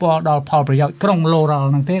ប៉ះពាល់ដល់ផលប្រយោជន៍ក្រុង Laurel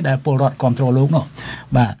ហ្នឹងទេដែលពលរដ្ឋគ្រប់គ្រងលោកនោះ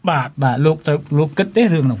បាទលោកគិតទេ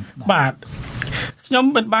រឿងនោះបាទខ្ញុំ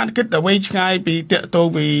មិនបានគិតអ្វីឆ្ងាយពីតាក់ទង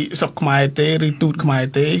ពីស្រុកខ្មែរទេឬទូតខ្មែរ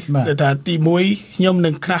ទេដែលថាទី1ខ្ញុំនឹ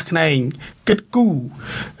ងខ្នះខ្នែងគិតគូរ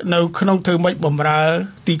នៅក្នុងធ្វើម៉េចបំរើ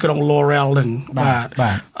ទីក្រុង Laurel ហ្នឹងបាទ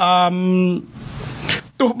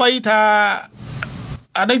ទោះបីថា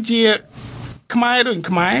អានេះជាខ្មែរដូច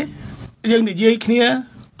ខ្មែរយើងនិយាយគ្នា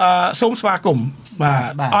សូមស្វាគមន៍បា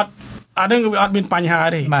ទអត់អានឹងវាអត់មានបញ្ហា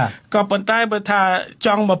ទេក៏ប៉ុន្តែបើថាច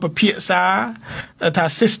ង់មកពិភាក្សាថា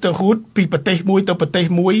sisterhood ពីប្រទេសមួយទៅប្រទេស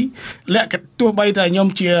មួយលក្ខទោះបីថាខ្ញុំ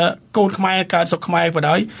ជាកូនខ្មែរកើតស្រុកខ្មែរក៏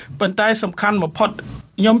ដោយប៉ុន្តែសំខាន់បំផុត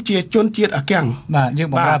ខ្ញុំជាជនជាតិអាកាំងបាទយើង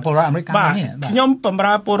បម្រើពលរដ្ឋអាមេរិកនេះខ្ញុំបម្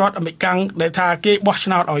រើពលរដ្ឋអាមេរិកដែលថាគេបោះឆ្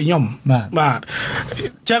នោតឲ្យខ្ញុំបាទអ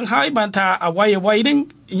ញ្ចឹងហើយបានថាអ្វីហ្នឹង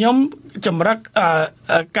ខ្ញុំចម្រឹក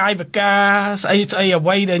កាយវិការស្អីអ្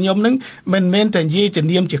វីដែលខ្ញុំនឹងមិនមែនតែនិយាយជំ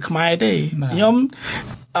នាញជាខ្មែរទេខ្ញុំ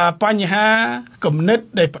បញ្ហាគំនិត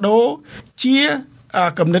ដែលបដូរជា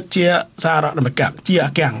គំនិតជាសាររដ្ឋអាមេរិកជា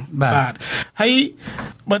អាកាំងបាទហើយ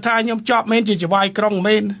បើថាខ្ញុំជាប់មែនជាចវាយក្រុង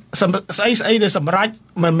មែនស្អីដែលសម្រេច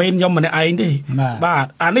មិនមែនខ្ញុំម្នាក់ឯងទេបាទ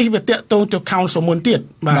អានេះវាតាក់ទងទៅ council មុនទៀត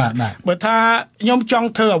បាទបើថាខ្ញុំចង់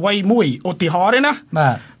ធ្វើអ្វីមួយឧទាហរណ៍ទេណា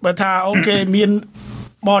បើថាអូខេមាន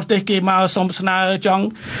បរទេសគេមកសុំស្នើចង់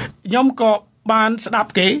ខ្ញុំក៏បានស្ដា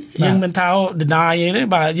ប់គេយើងមិនថា deny ទេ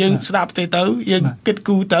បាទយើងស្ដាប់ទៅយើងគិត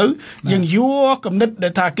គូរទៅយើងយួរគំនិតដែ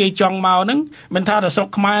លថាគេចង់មកហ្នឹងមិនថាតែស្រុក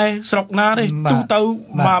ខ្មែរស្រុកណាទេទូទៅ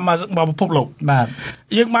មកពិភពលោកបាទ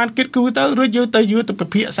យើងបានគិតគូរទៅរួចយើងទៅពិ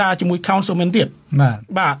ភាក្សាជាមួយ councilman ទៀត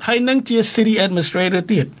បាទហើយនឹងជា city administrator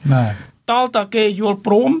ទៀត តលតគេយល់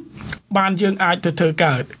ព្រមបានយើងអាចទៅធ្វើ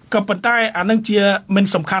កើតក៏ប៉ុន្តែអានឹងជាមិន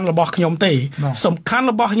សំខាន់របស់ខ្ញុំទេសំខាន់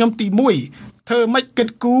របស់ខ្ញុំទី1ធ្វើម៉េចគិត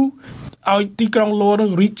គូរឲ្យទីក្រុងឡូនឹ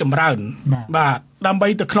ងរីកចម្រើនបាទដើម្បី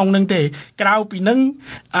ទៅក្នុងនឹងទេក្រៅពីនឹង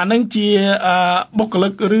អានឹងជាបុគ្គលិ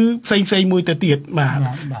កឬផ្សេងមួយទៅទៀតបាទ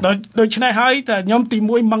ដូច្នេះហើយតែខ្ញុំទី1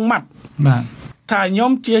ម៉ងម៉ាត់បាទថាខ្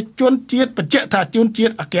ញុំជាជនជាតិបញ្ជាក់ថាជនជា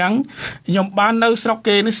តិអាកាំងខ្ញុំបាននៅស្រុក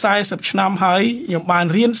គេនេះ40ឆ្នាំហើយខ្ញុំបាន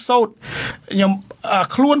រៀនសូត្រខ្ញុំ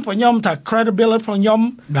ខ្លួនរបស់ខ្ញុំថា credibility របស់ខ្ញុំ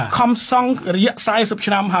ខំសង់រយៈ40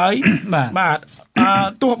ឆ្នាំហើយបាទ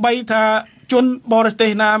ទោះបីថាជនបរទេ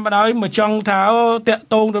សណាមកដល់មកចង់ថាតាក់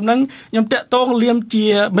តងទៅនឹងខ្ញុំតាក់តងលៀមជា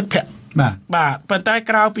មិត្តភក្តិបាទប៉ុន្តែ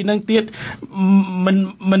ក្រៅពីនឹងទៀត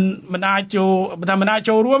មិនអាច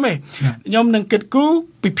ចូលរួមទេខ្ញុំនឹងគិតគូរ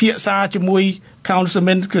ពិភាក្សាជាមួយ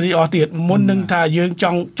councilman គឺអស់ទៀតមុននឹងថាយើងច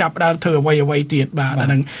ង់ចាប់ដើមធ្វើអ្វីទៀតបាទអា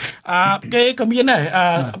ហ្នឹងគេក៏មានដែរ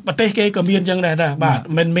ប្រទេសគេក៏មានអញ្ចឹងដែរបាទ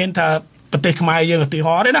មិនមែនថាប្រទេសខ្មែរយើងឧទាហ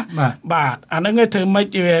រណ៍ទេណាបាទអាហ្នឹងគេធ្វើម៉េច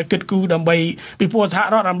វាគិតគូរដើម្បីពីព្រោះសហ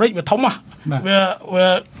រដ្ឋអាមេរិកវាធំវា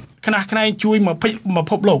ខ្នះខ្នែងជួយមក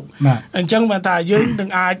ភពលោកអញ្ចឹងបានថាយើងនឹង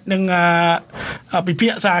អាចនឹងពិភា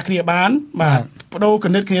ក្សាគ្នាបានបាទបដូរគ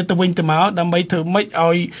ណិតគ្នាទៅវិញទៅមកដើម្បីធ្វើម៉េច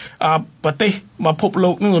ឲ្យប្រទេសមកភព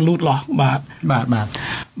លោកនឹងលូតលាស់បាទ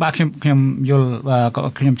ខ្ញុំយល់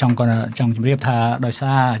ខ្ញុំចង់ជម្រាបថាដោយ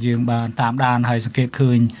សារយើងបានតាមដានហើយសង្កេត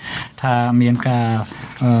ឃើញថាមានការ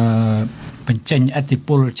បញ្ចេញឥទ្ធិព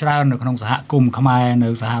លច្រើននៅក្នុងសហគមន៍ខ្មែរនៅ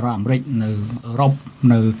សហរដ្ឋអាមេរិកនៅអឺរ៉ុប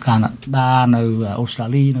នៅកាណាដានៅអូស្ត្រា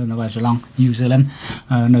លីនៅនូវែលសេឡង់ញូហ្សេឡង់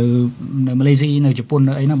នៅម៉ាឡេស៊ីនៅជប៉ុន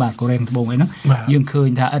នៅអីហ្នឹងបាទកូរ៉េត្បូងអីហ្នឹងយើងឃើញ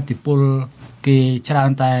ថាឥទ្ធិពលគេច្រើ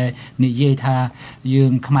នតែនិយាយថាយើ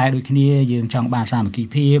ងខ្មែរដូចគ្នាយើងចង់បានសាមគ្គី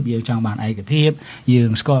ភាពយើងចង់បានឯកភាពយើង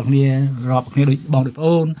ស្គាល់គ្នារាប់គ្នាដូចបងដូចប្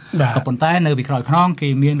អូនក៏ប៉ុន្តែនៅពីក្រោយខ្នងគេ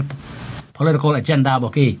មានpolitical agenda រប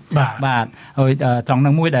ស់គេបាទហើយត្រង់ហ្នឹ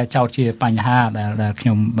ងមួយដែលចោទជាបញ្ហាដែលខ្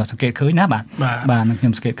ញុំសង្កេតឃើញណាបាទនឹងខ្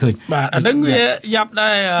ញុំសង្កេតឃើញបាទអាហ្នឹងវាយ៉ាប់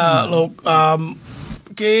ដែរលោក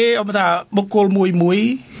គេអមថាបុគ្គលមួយ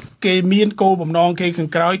គេមានគោលបំណងគេខាង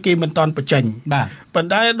ក្រោយគេមិនតន់បញ្ចេញបាទប៉ុន្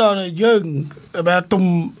តែដល់យើងបាទទុំ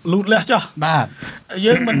លូតលាស់ចុះបាទ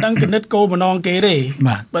យើងមិនដឹងគណិតគោលបំណងគេទេ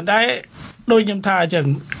ប៉ុន្តែដូចខ្ញុំថាអញ្ចឹង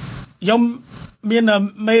ខ្ញុំមាន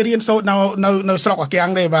មេរៀនសូត្រនៅស្រុកអាកាំង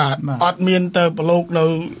ទេបាទអត់មានទៅប្រឡូកនៅ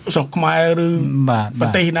ស្រុកខ្មែរឬប្រ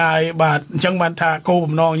ទេសណាឯបាទអញ្ចឹងបានថាគោល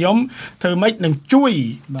បំណងខ្ញុំធ្វើម៉េចនឹងជួយ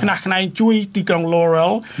ខ្នះខ្នែងជួយទីក្រុង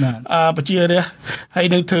Laurel ប្រជារាស្ត្រហើយ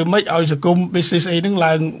នឹងធ្វើម៉េចឲ្យសង្គម business អីហ្នឹង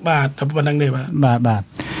ឡើងបាទតែប៉ុណ្្នឹងទេ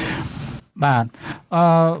បាទ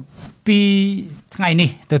ពីថ្ងៃនេះ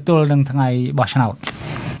ទៅទល់នឹងថ្ងៃបោះឆ្នោត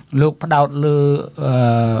លោកផ្ដោតលើ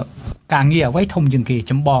ការងារអ្វីធំជាងគេ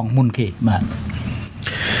ចម្បងមុនគេបាទ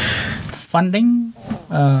funding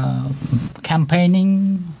campaigning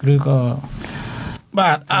ឬក៏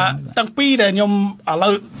បាទតាំងពីដែលខ្ញុំឥឡូ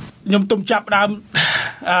វខ្ញុំទុំចាប់ដើម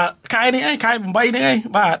ខែនេះឯងខែ8នេះឯង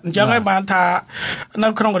បាទអញ្ចឹងហើយបានថានៅ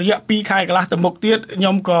ក្នុងរយៈ2ខែកន្លះទៅមុខទៀតខ្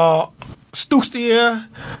ញុំក៏ស្ទុះស្ទា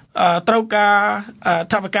ត្រូវការ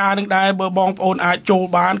ថវិកានឹងដែរបើបងប្អូនអាចចូល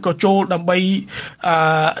បានក៏ចូលដើម្បី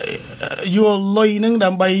យកលុយនឹងដើ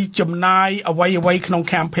ម្បីចំណាយអ្វីក្នុង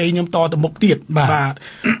campaign ខ្ញុំតទៅមុខទៀតបាទ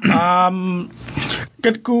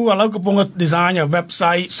គិតគូរឥឡូវកំពុង design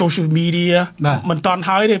website social media មិនតាន់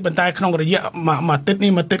ហើយទេប៉ុន្តែក្នុងរយៈមួយអាទិត្យ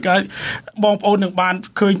នេះមួយអាទិត្យក្រោយបងប្អូននឹងបាន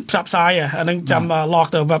ឃើញផ្សព្វផ្សាយអានឹងចាំ log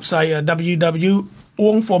ទៅ website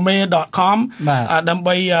www.ungforme.com ដើម្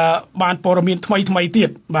បីបានព័ត៌មានថ្មីទៀត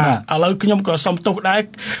បាទឥឡូវខ្ញុំក៏សុំទោសដែរ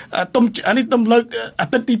អានេះទំលើកអា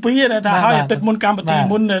ទិត្យទី2ដែរថាហើយអាទិត្យមុនកម្មវិធី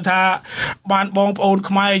មុនថាបានបងប្អូន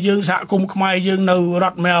ខ្មែរយើងសហគមន៍ខ្មែរយើងនៅរ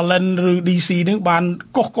ដ្ឋ Maryland ឬ DC នឹងបាន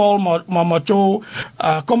កុសកលមកចូល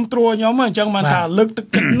គុំត្រួខ្ញុំអញ្ចឹងបានថាលើកទឹក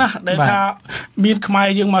ចិត្តណាស់ដែលថាមានខ្មែរ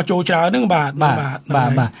យើងមកចូលច្រើនហ្នឹងបាទ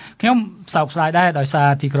ខ្ញុំសោកស្ដាយដែរដោយសារ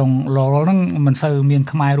ទីក្រុង Laurel ហ្នឹងមិនសូវមាន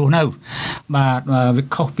ខ្មែររស់នៅបាទវា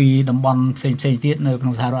ខុសពីតំបន់ផ្សេងទៀតនៅក្នុ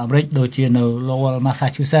ងសហរដ្ឋអាមេរិកដូចជានៅ Lowell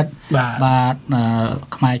Massachusetts បាទ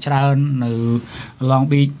ខ្មែរច្រើននៅ Long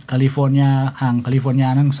Beach California ខាង California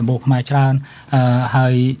ហ្នឹងសម្បូរខ្មែរច្រើនហើ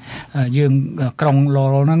យយើងក្រុង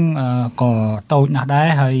Laurel ហ្នឹងក៏តូចណាស់ដែរ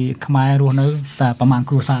ហើយខ្មែររស់នៅតែប្រហែល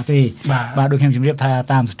គ្រួសារទេបាទដូចខ្ញុំជម្រាបថា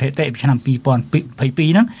តាមស្ថិតិឆ្នាំ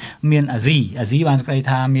2022ហ្នឹងមានអាស៊ីបានស្គាល់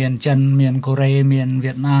ថាមានចិនមានកូរ៉េមាន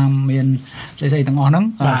វៀតណាមមានស្អីទាំងអស់ហ្នឹង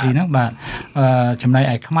អាស៊ីហ្នឹងបាទចំណែក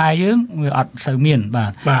ឯខ្មែរយើងវាអត់សូវមានបា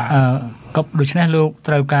ទក៏ដូច្នេះលោក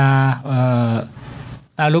ត្រូវការ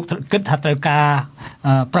តើលោកគិតថាត្រូវការ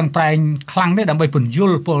ប្រឹងប្រែងខ្លាំងទេដើម្បីពន្យ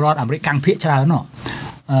ល់ពលរដ្ឋអាមេរិកកាំងភាគច្រើននោះ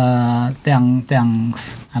ទាំង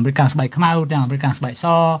អាមេរិកកាំងស្បែកខ្មៅទាំងអាមេរិកកាំងស្បែកស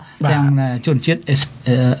ទាំងជនជាតិ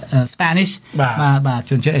Spanish បាទ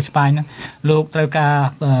ជនជាតិអេស្ប៉ាញហ្នឹងលោកត្រូវការ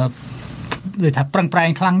ដូចថាប្រឹងប្រែង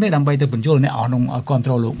ខ្លាំងទេដើម្បីទៅបញ្យល់អ្នកអស់នោះឲ្យគ្រប់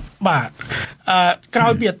គ្រងលោកបាទក្រោ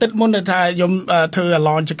យពីអាទិត្យមុនដែលថាខ្ញុំធ្វើ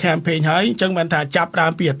launch campaign ហើយអញ្ចឹងបានថាចាប់ដើ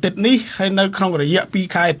មពីអាទិត្យនេះហើយនៅក្នុងរយៈ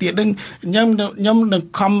2ខែទៀតហ្នឹងខ្ញុំនឹង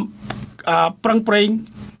ខំប្រឹងប្រែង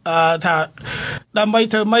ថាដើម្បី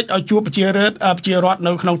ធ្វើម៉េចឲ្យជួបប្រជារដ្ឋ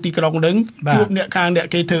នៅក្នុងទីក្រុងហ្នឹងជួបអ្នកខាងអ្នក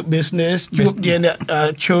គេធ្វើ business ជួបអ្នក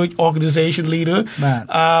church organization leader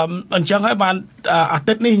អញ្ចឹងហើយបានអា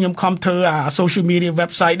ទិត្យនេះខ្ញុំខំធ្វើsocial media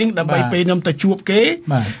website ហ្នឹងដើម្បីពេលខ្ញុំទៅជួបគេ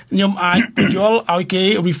ខ្ញុំអាចបញ្យល់ឲ្យគេ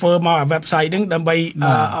refer មក website ហ្នឹងដើម្បីឲ្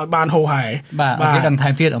យបានហោហែបាទគេដឹងថែ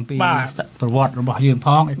មទៀតអំពីប្រវត្តិរបស់យើងផ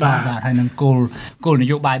ងបាទហើយនឹងគោលន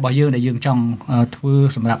យោបាយរបស់យើងដែលយើងចង់ធ្វើ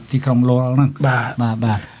សម្រាប់ទីក្រុងឡូហ្នឹងបា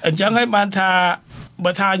ទអញ្ចឹងហើយបានថា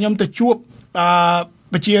បើថាខ្ញុំទៅជួប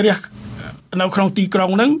ប្រជារាស្ត្រនៅក្នុងទីក្រុង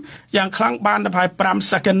ហ្នឹងយ៉ាងខ្លាំងបានតែប្រហែល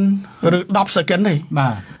5 second ឬ10 second ទេបា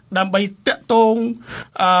ទដើម្បីតាក់ទង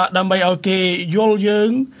ដើម្បីឲ្យគេយល់យើង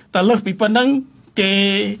តែលើសពីប៉ុណ្ណឹង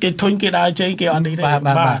គេធុញគេដើរចេញគេអត់នេះទេ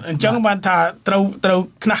បាទអញ្ចឹងបានថាត្រូវ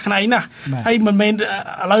ខ្នះខ្នែងណាស់ហើយមិនមែនឥ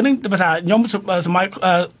ឡូវហ្នឹងថាខ្ញុំសម័យ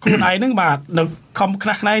ខ្លួនឯងហ្នឹងបាទនៅខំខ្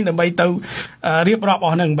នះខ្នែងដើម្បីទៅរៀបរាប់អ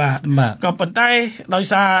ស់ហ្នឹងបាទក៏ប៉ុន្តែដោយ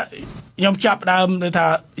សារខ្ញុំចាប់ដើមទៅថា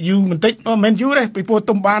យូរបន្តិចមិនមែនយូរទេពីព្រោះ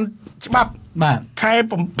ទុំបានច្បាប់បាទខែ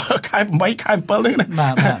8ខែ7ហ្នឹងណា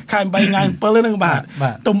ខែ8ថ្ងៃ7ហ្នឹងបាទ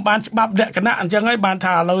ទុំបានច្បាប់លក្ខណៈអញ្ចឹងហើយបាន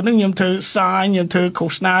ថាឥឡូវហ្នឹងខ្ញុំធ្វើsignខ្ញុំធ្វើឃោ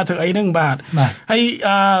សនាធ្វើអីហ្នឹងបាទហើយ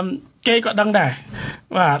គេក៏ដឹងដែរ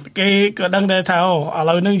បាទគេក៏ដឹងដែរថាឥ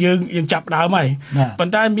ឡូវហ្នឹងយើងចាប់ដើមហើយប៉ុ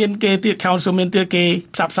ន្តែមានគេទៀត council មានទៀតគេ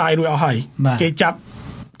ផ្សព្វផ្សាយរួចអស់ហើយគេចាប់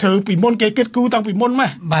ធ្វើពីមុនគេគិតគូតាំងពីមុន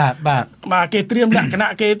ម៉េះបាទគេត្រៀមលក្ខ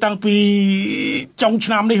ណៈគេតាំងពីចុង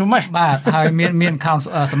ឆ្នាំនេះម៉េះបាទហើយមាន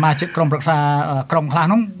សមាជិកក្រុមប្រឹក្សាក្រុមខ្លះ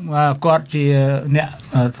នោះគាត់ជាអ្នក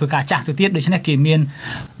ធ្វើការចាស់ទៅទៀតដូច្នេះគេមាន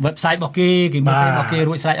website របស់គេមាន Facebook របស់គេ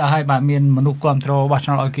រួចស្រេចអស់ហើយបាទមានមនុស្សគ្រប់គ្រងបោះឆ្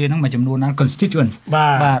នោតឲ្យគេហ្នឹងមួយចំនួនណា constituent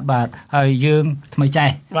បាទហើយយើងថ្មីចេះ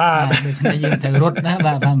បាទដូច្នេះយើងត្រូវរត់ណា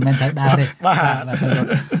បាទមិនមែនត្រូវដើរទេ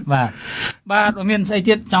បាទមានស្អី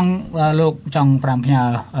ទៀតចង់លោកចង់5ផ្ញើ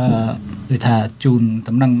ដូចថាជូន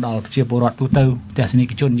តំណែងដល់ប្រជាពលរដ្ឋទូទៅទស្សនិ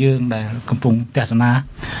កជនយើងដែលកំពុងទស្សនា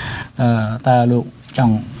តើលោកច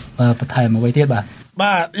ង់បន្ថែមអ្វីទៀតបាទ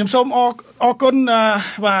ខ្ញុំសូមអរគុណ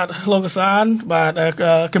បាទលោកកសានបាទ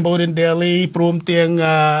Cambodian Daily ព្រមទាំង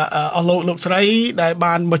អស់លោកស្រីដែល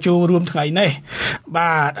បានមកចូលរួមថ្ងៃនេះ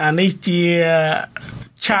បាទអានេះជា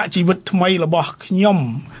ឆាកជីវិតថ្មីរបស់ខ្ញុំ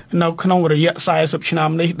នៅក្នុងរយៈ40ឆ្នាំ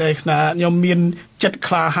នេះដែលខ្ញុំមានចិត្ត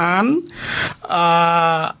ក្លាហាន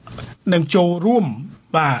នឹងចូលរួម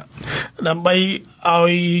បាទដើម្បីឲ្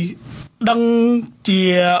យដឹងជា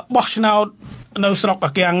បោះឆ្នោតនៅស្រុក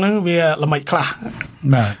អាកៀងហ្នឹងវាល្មិចខ្លះ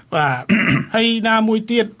បាទហើយណាមួយ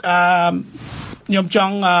ទៀតខ្ញុំច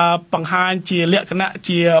ង់បង្ហាញជាលក្ខណៈ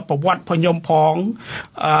ជាប្រវត្តិរបស់ខ្ញុំផង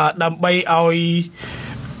ដើម្បីឲ្យ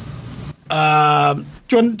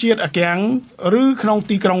ជនជាតិអាកៀងឬក្នុង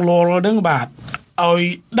ទីក្រុងឡូលហ្នឹងបាទឲ្យ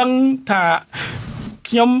ដឹងថា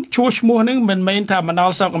ខ្ញុំឈ្មោះហ្នឹងមិនមែនថាមកដ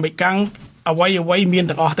ល់ស្រុកអាមេរិកអ្វីមាន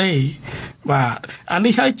ទាំងអស់ទេបាទអា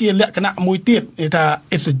នេះហើយជាលក្ខណៈមួយទៀតគេថា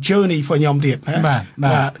it's a journey for ខ្ញុំទៀតណា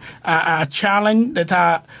បាទអា challenge ដែលថា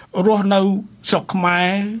រស់នៅស្រុកខ្មែរ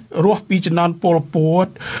រស់ពីជំនាន់ពលពត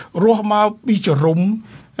រស់មកពីចរុំ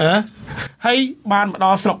ហើយបានមកដ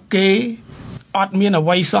ល់ស្រុកគេអត់មានអ្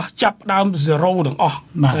វីសោះចាប់ដើម0ទាំងអស់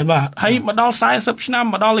បាទហើយមកដល់40ឆ្នាំ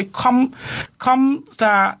មកដល់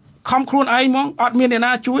ខំខ្លួនឯងហ្មងអត់មានអ្នក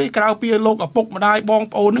ណាជួយក្រៅពីលោកឪពុកម្ដាយបង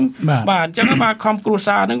ប្អូនហ្នឹងបាទអញ្ចឹងបាទខំគ្រួ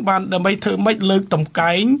សារហ្នឹងបានដើម្បីធ្វើម៉េចលើកតម្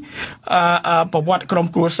កែងប្រវត្តិក្រុម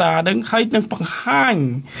គ្រួសារហ្នឹងហើយនឹងបង្ហាញ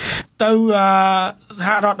ទៅសហ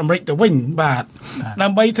រដ្ឋអាមេរិកទៅវិញបាទដើ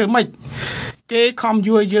ម្បីធ្វើម៉េចគេខំ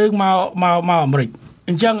យួរយើងមកអាមេរិក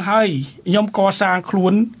អញ្ចឹងហើយខ្ញុំកសាងខ្លួ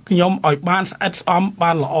នខ្ញុំឲ្យបានស្អិតស្អំ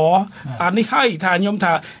បានល្អអានេះហើយថាខ្ញុំ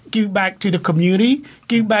ថា give back to the community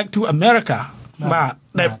give back to America បាទ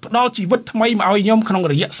ដែលផ្ដល់ជីវិតថ្មីមកឲ្យខ្ញុំក្នុង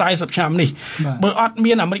រយៈ40ឆ្នាំនេះបើអត់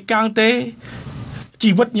មានអាមេរិកកាំងទេជី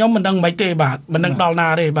វិតខ្ញុំមិនដឹងមិនទេបាទមិនដឹងដល់ណា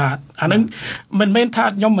ទេបាទអានឹងមិនមែនថា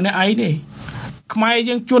ខ្ញុំម្នាក់ឯងទេខ្មែរ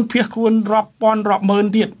យើងជួនភៀសខ្លួនរាប់ពាន់រាប់ម៉ឺន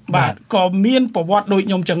ទៀតបាទក៏មានប្រវត្តិដូច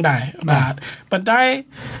ខ្ញុំចឹងដែរបាទប៉ុន្តែ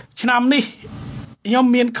ឆ្នាំនេះខ្ញុំ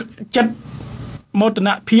មានចិត្តមោទន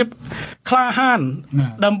ភាពក្លាហាន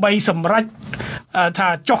ដើម្បីសម្រេចថា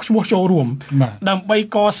ចុះឈ្មោះចូលរួមដើម្បី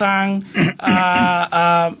កសាង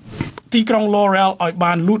ទីក្រុង Laurel ឲ្យ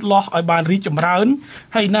បានលូតលាស់ឲ្យបានរីកចម្រើន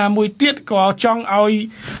ហើយណាមួយទៀតក៏ចង់ឲ្យ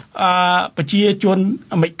ប្រជាជន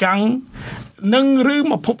អាមេរិកនិងឬ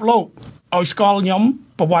មកភពលោកឲ្យស្គាល់ខ្ញុំ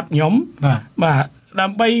ប្រវត្តិខ្ញុំបាទដើ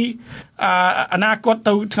ម្បីអនាគត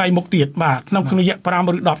ទៅថ្ងៃមុខទៀតបាទក្នុងរយៈ5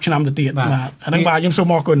ឬ10ឆ្នាំទៅទៀតបាទអាហ្នឹងបាទខ្ញុំសូម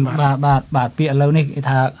អរគុណបាទពាក្យឥឡូវនេះគេ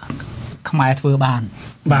ថាខ្មែរធ្វើបាន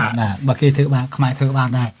បាទបើគេធ្វើបានខ្មែរធ្វើបាន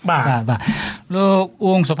ដែរបាទលោក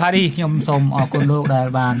អ៊ួងសុផារីខ្ញុំសូមអរគុណលោកដែល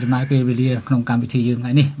បានចំណាយពេលវេលាក្នុងកម្មវិធីយើងថ្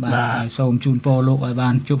ងៃនេះបាទហើយសូមជូនពរលោកឲ្យបា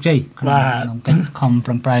នជោគជ័យក្នុងកិច្ចខំប្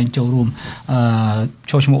រឹងប្រែងចូលរួម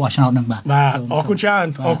ចូលឈ្មោះអស់ឆ្នោតនឹងបាទអរគុណច្រើន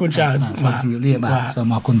បាទជម្រាបលាបាទសូម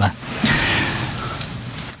អរគុណបាទ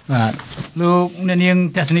បាទលោកអ្នកនាង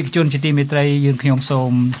ទស្សនិកជនជាទីមេត្រីយើងខ្ញុំសូ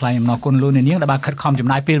មថ្លែងអំណរគុណលោកអ្នកនាងដែលបានខិតខំចំ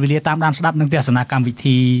ណាយពេលវេលាតាមដានស្ដាប់និងទស្សនាកម្មវិ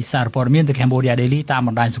ធីសារព័ត៌មាន The Cambodia Daily តាមប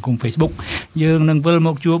ណ្ដាញសង្គម Facebook យើងនឹងវិលម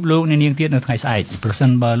កជួបលោកអ្នកនាងទៀតនៅថ្ងៃស្អែកប្រសិន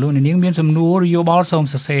បើលោកអ្នកនាងមានសំណួរឬយោបល់សូម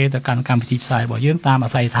សរសេរទៅកាន់កម្មវិធីផ្សាយរបស់យើងតាមអា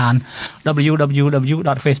ស័យដ្ឋាន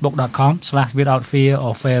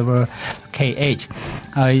www.facebook.com/withoutfearorfavorkh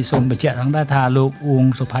ហើយសូមបញ្ជាក់ផងដែរថាលោកអ៊ួង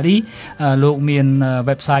សុផារីលោកមាន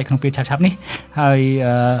website ក្នុងពេលឆាប់ៗនេះហើយ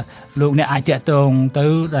លោកអ្នកអាចតាក់ទងទៅ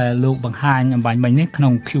ដែលលោកបង្ហាញអំបញ្ញមិញនេះក្នុ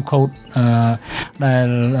ង Q code ដែល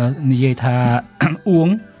និយាយថា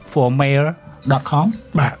uongformayor.com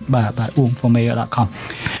បាទ uongformayor.com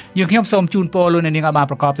យើងខ្ញុំសូមជូនពរលោកអ្នកនាងឲ្យបាន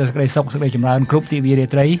ប្រកបដោយសេចក្តីសុខសេចក្តីចម្រើនគ្រប់ទិវារា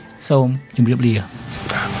ត្រីសូមជម្រាបលា